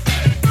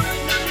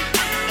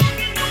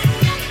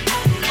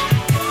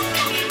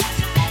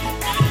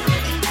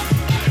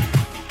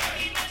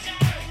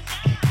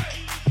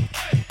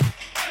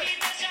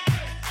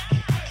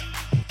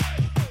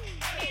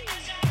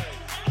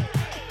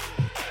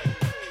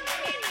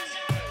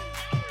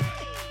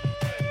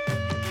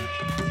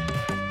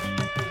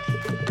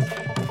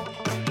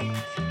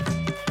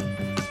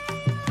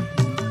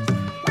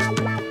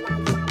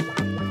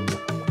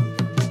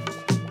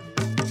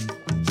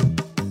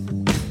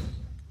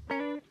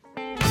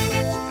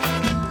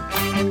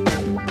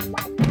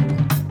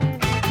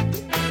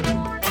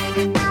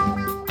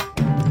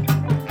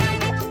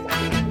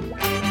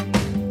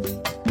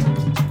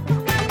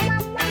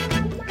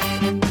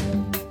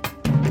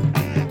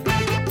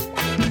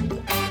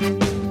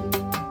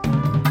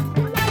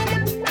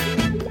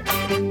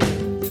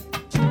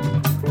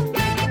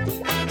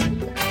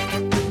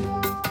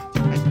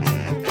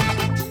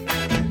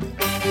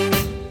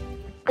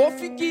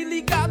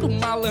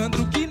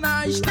 Malandro que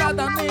na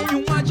estrada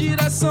nenhuma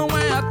direção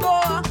é à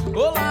toa.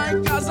 Ou lá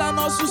em casa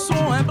nosso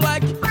som é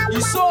black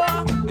e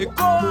soa,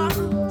 ecoa,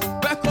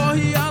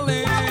 percorre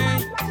além.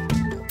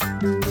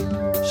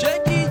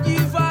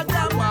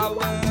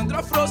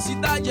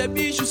 é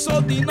bicho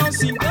solto e não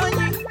se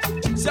engane.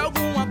 Se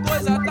alguma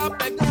coisa tá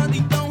pegando,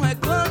 então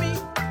reclame.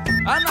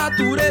 A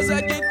natureza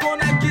é quem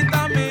conecta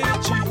a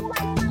mente.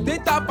 Tem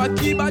tapa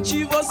que bate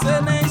e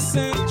você nem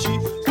sente.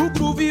 O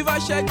groove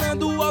vai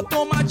chegando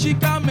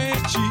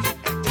automaticamente.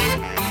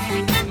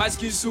 Mas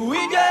que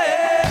swing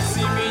é esse,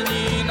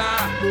 menina?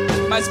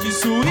 Mas que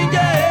swing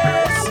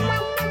é esse?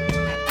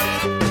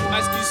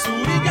 Mas que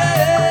swing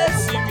é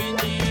esse,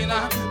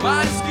 menina?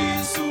 Mas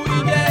que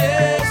swing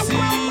é esse?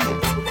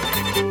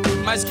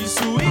 Mas que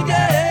swing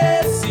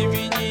é esse,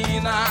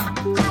 menina?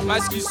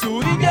 Mas que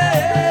swing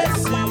é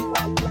esse?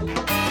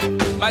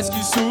 Mas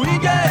que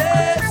swing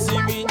é esse,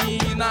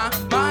 menina?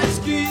 Mas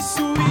que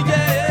swing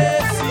é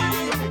esse?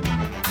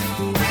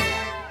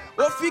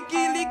 Ô,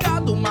 fique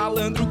ligado,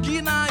 malandro,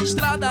 que na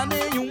estrada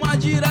nenhuma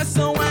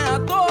direção é à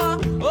toa.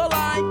 Ou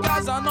lá em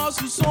casa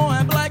nosso som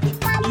é black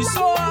e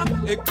soa,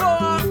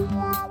 ecoa,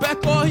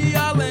 percorre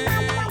além.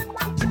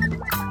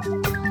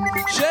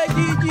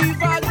 Chegue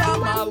devagar,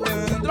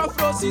 malandro, a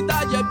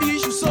velocidade é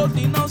bicho solto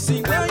e não se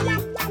engane.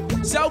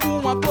 Se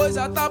alguma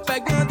coisa tá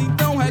pegando,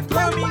 então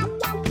reclame.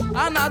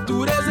 A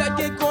natureza é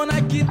quem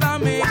conecta a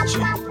mente.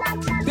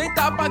 Tem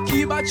tapa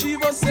que bate e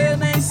você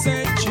nem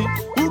sente.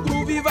 O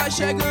groove vai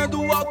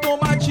chegando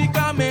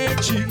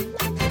automaticamente.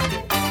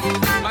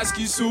 Mas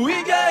que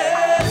swing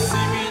é esse,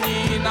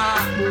 menina?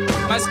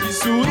 Mas que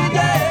swing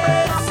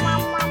é esse?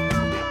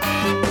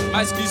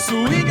 Mas que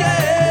swing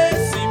é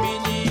esse,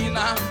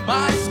 menina?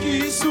 Mas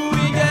que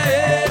swing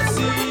é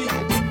esse?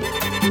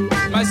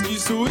 Mas que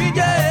swing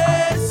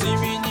é esse,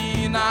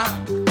 menina?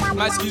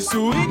 Mas que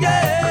swing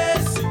é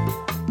esse?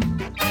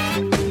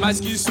 Mas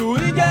que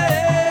swing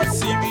é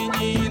esse,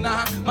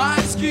 menina?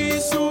 Mas que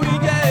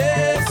swing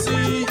é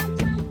esse?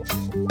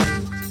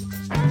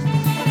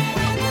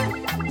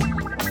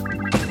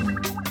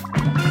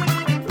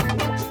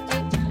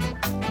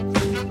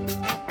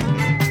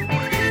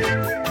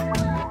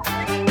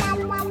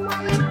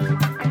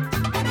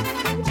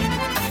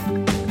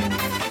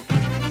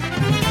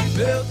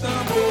 Meu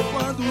tambor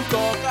quando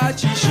toca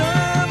te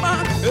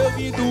chama. Eu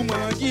vim do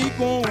mangue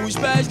com os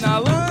pés na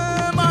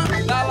lama.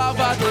 Da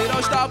lavadeira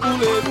aos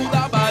tabuleiros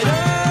da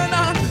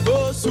Baiana.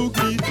 Ouço o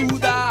grito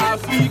da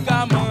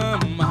África, mama.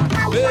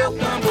 Meu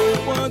tambor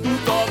quando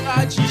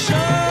toca te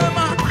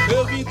chama.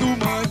 Eu vim do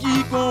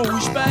mangue com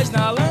os pés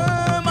na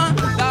lama.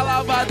 Da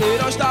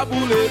lavadeira aos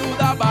tabuleiros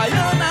da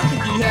Baiana.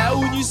 Que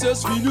reúne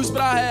seus filhos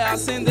pra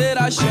reacender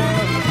a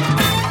chama.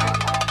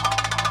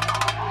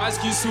 Mas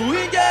que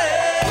swing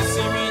é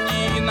esse,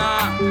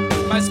 menina?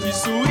 Mas que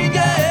swing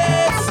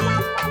é esse?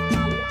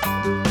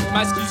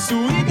 Mas que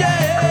swing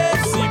é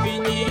esse,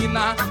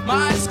 menina?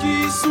 Mas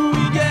que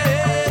swing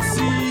é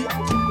esse?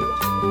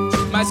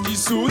 Mas que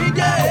swing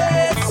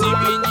é esse,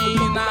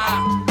 menina?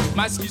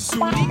 Mas que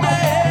swing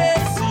é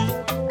esse?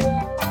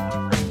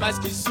 Mas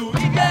que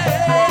swing é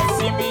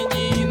esse,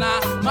 menina?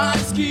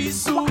 Mas que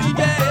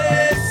swing é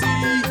esse?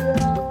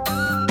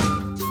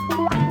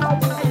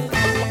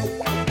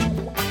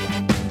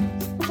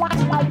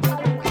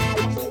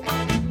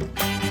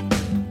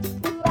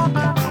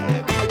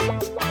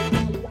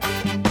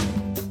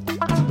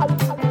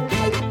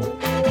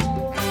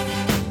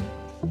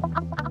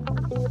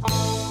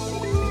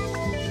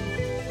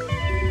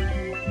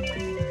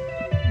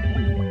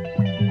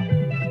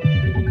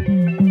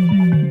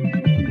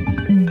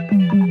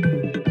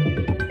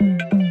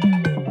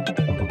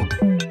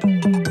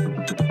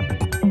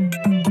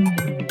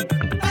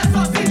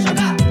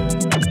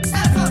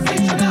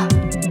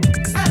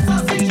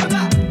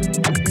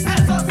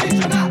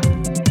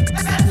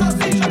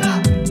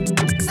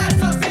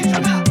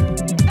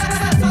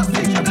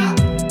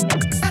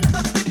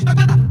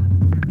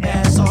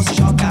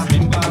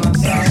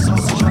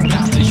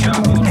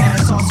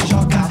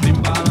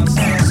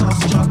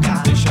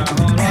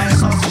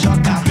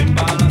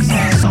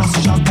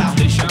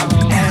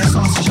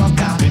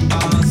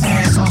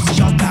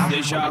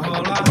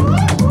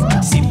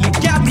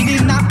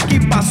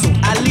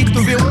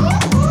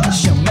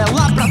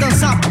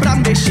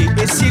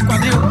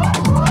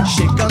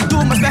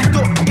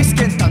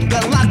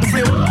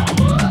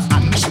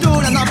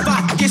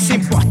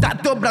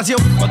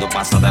 Quando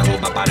passa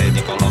derruba a parede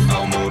e coloca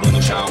o muro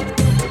no chão.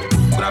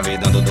 Grave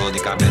dando dor de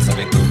cabeça,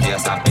 vem curtir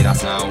essa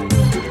piração.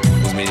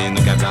 Os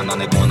meninos quebrando a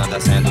negona,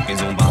 descendo, que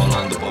zumba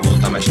rolando. O povo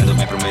tá mexendo,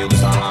 vem pro meio do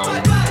salão.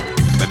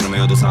 Vem pro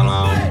meio do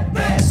salão.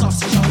 É só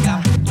se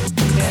jogar,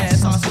 é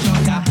só se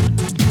jogar,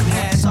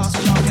 é só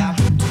se jogar,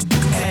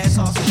 é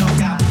só se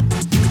jogar,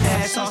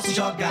 é só se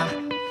jogar,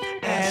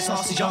 é só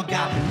se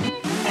jogar,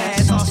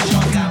 é só se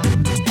jogar,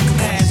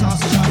 é só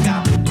se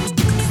jogar.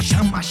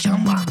 Chama,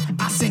 chama,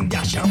 acende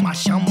a chama,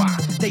 chama.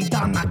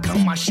 Deita na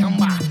cama,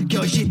 chama, que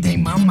hoje tem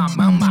mama,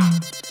 mama.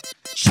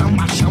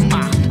 Chama,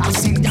 chama,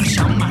 acende a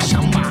chama,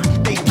 chama.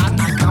 Deita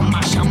na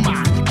cama,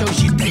 chama, que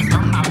hoje tem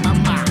mama,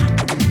 mama.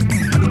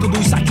 E tudo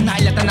isso aqui na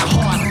ilha tá na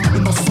roda. E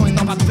nosso sonho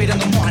nova do feira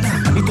não mora.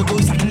 E tudo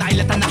isso aqui na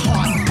ilha tá na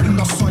roda. E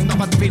nosso sonho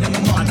nova do feira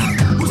não mora.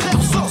 Os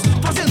meus sons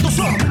fazendo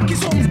som, que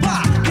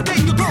zumba, que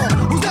tem o dom.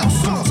 Os meus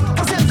sons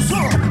fazendo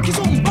som, que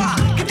zumba,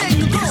 que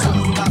tem o dom.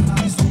 Zumba,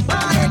 que zumba,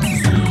 que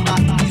zumba.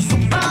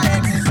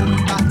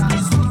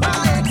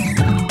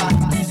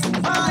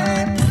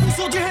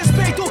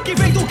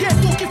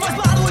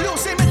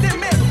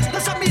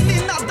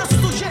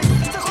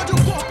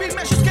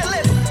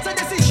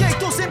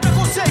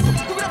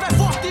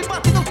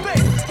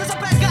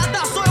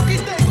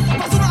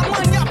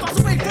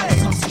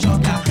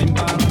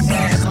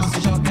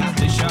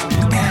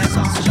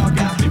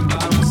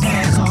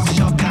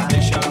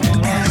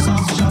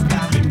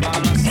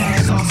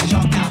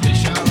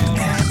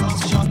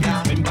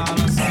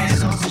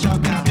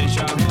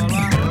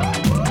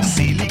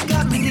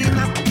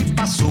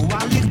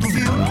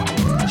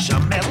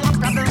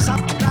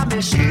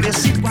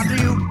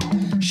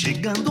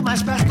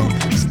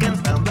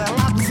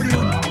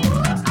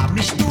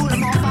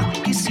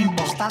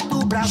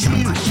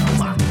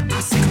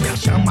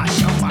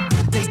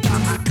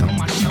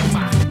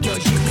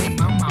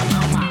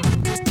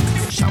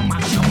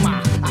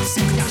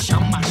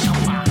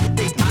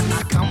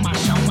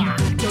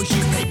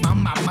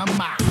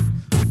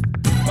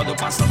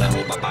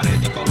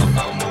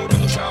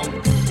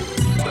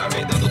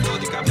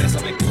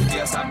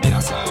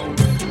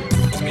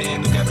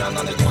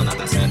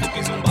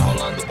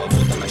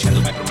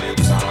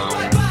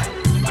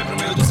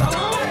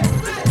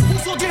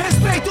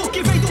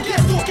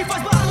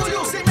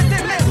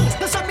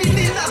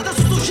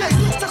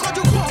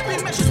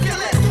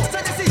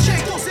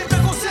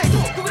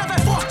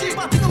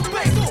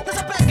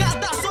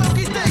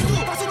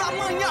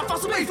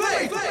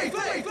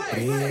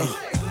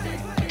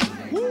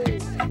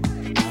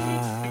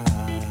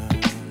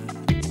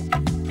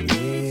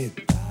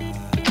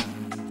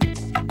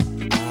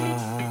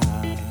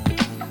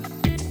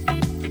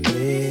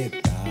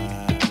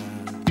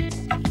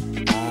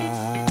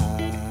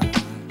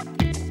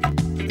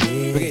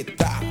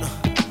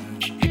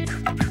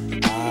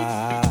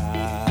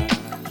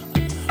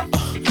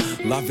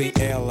 Lá vem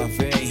ela,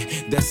 vem,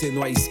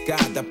 descendo a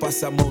escada,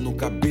 passa a mão no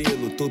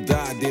cabelo,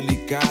 toda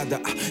delicada.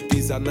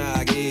 Pisa na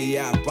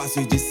areia,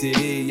 passos de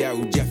sereia.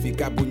 O dia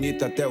fica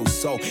bonito até o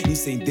sol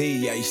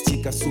incendeia.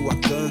 Estica sua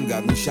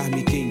canga, no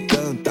charme que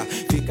encanta.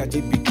 Fica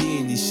de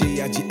biquíni,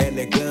 cheia de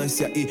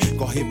elegância. E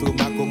corre pro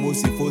mar como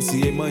se fosse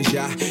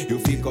Iemanjá. Eu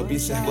fico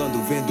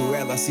observando, vendo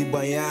ela se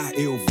banhar.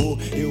 Eu vou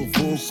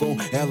com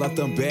ela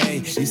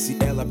também. E se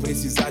ela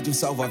precisar de um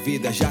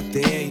salva-vida, já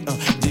tem.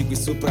 Digo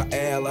isso pra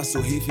ela,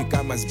 sorri,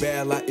 fica mais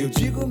bela. Eu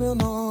digo meu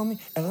nome,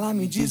 ela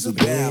me diz o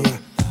dela.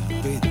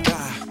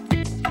 Preta.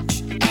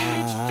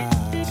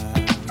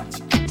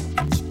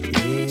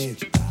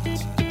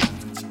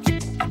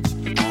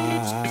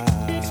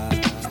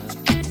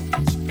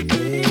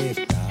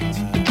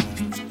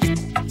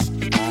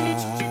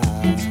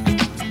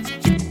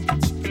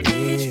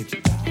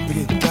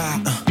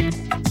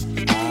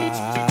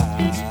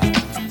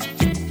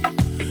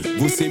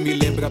 Você me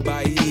lembra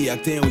Bahia,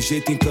 tem um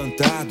jeito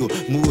encantado.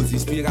 Musa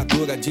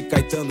inspiradora de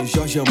Caetano,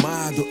 Jorge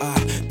Amado.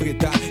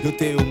 Preta, eu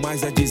tenho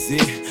mais a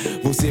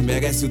dizer. Você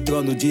merece o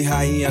trono de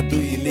rainha do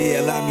Ilê.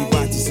 Ela me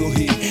bate e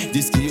sorri,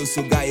 diz que eu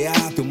sou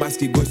gaiato, mas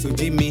que gostou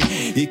de mim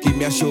e que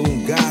me achou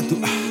um gato.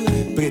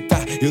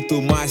 Preta, eu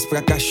tô mais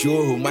pra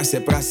cachorro, mas se é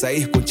pra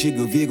sair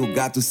contigo eu viro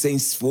gato sem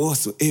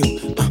esforço. Eu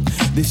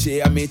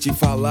deixei a mente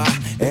falar,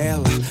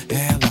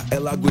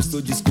 ela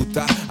gostou de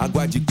escutar.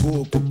 Água de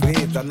coco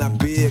preta na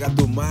beira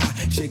do mar.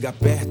 Chega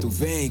perto,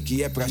 vem,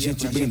 que é pra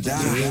gente brindar.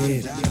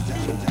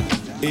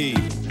 Ei,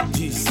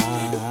 diz.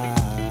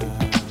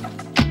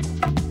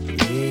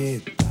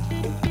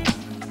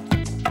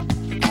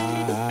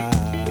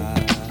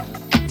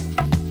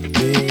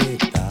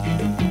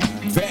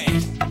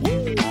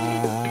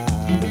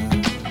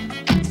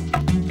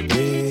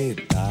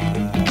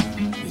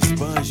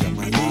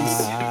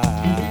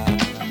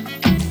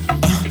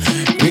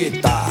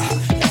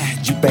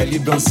 Pele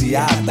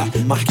bronzeada,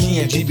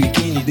 marquinha de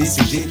biquíni,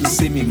 desse jeito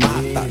cê me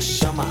mata.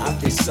 Chama a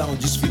atenção,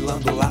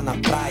 desfilando lá na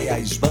praia.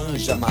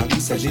 Esbanja,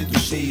 malícia, jeito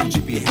cheio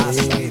de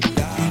pirraça.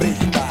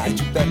 Preta,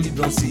 de pele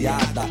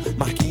bronzeada,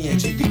 marquinha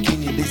de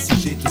biquíni, desse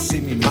jeito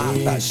cê me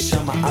mata.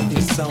 Chama a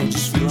atenção,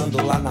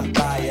 desfilando lá na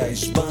praia.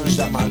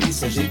 Esbanja,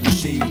 malícia, jeito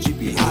cheio de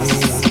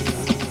pirraça.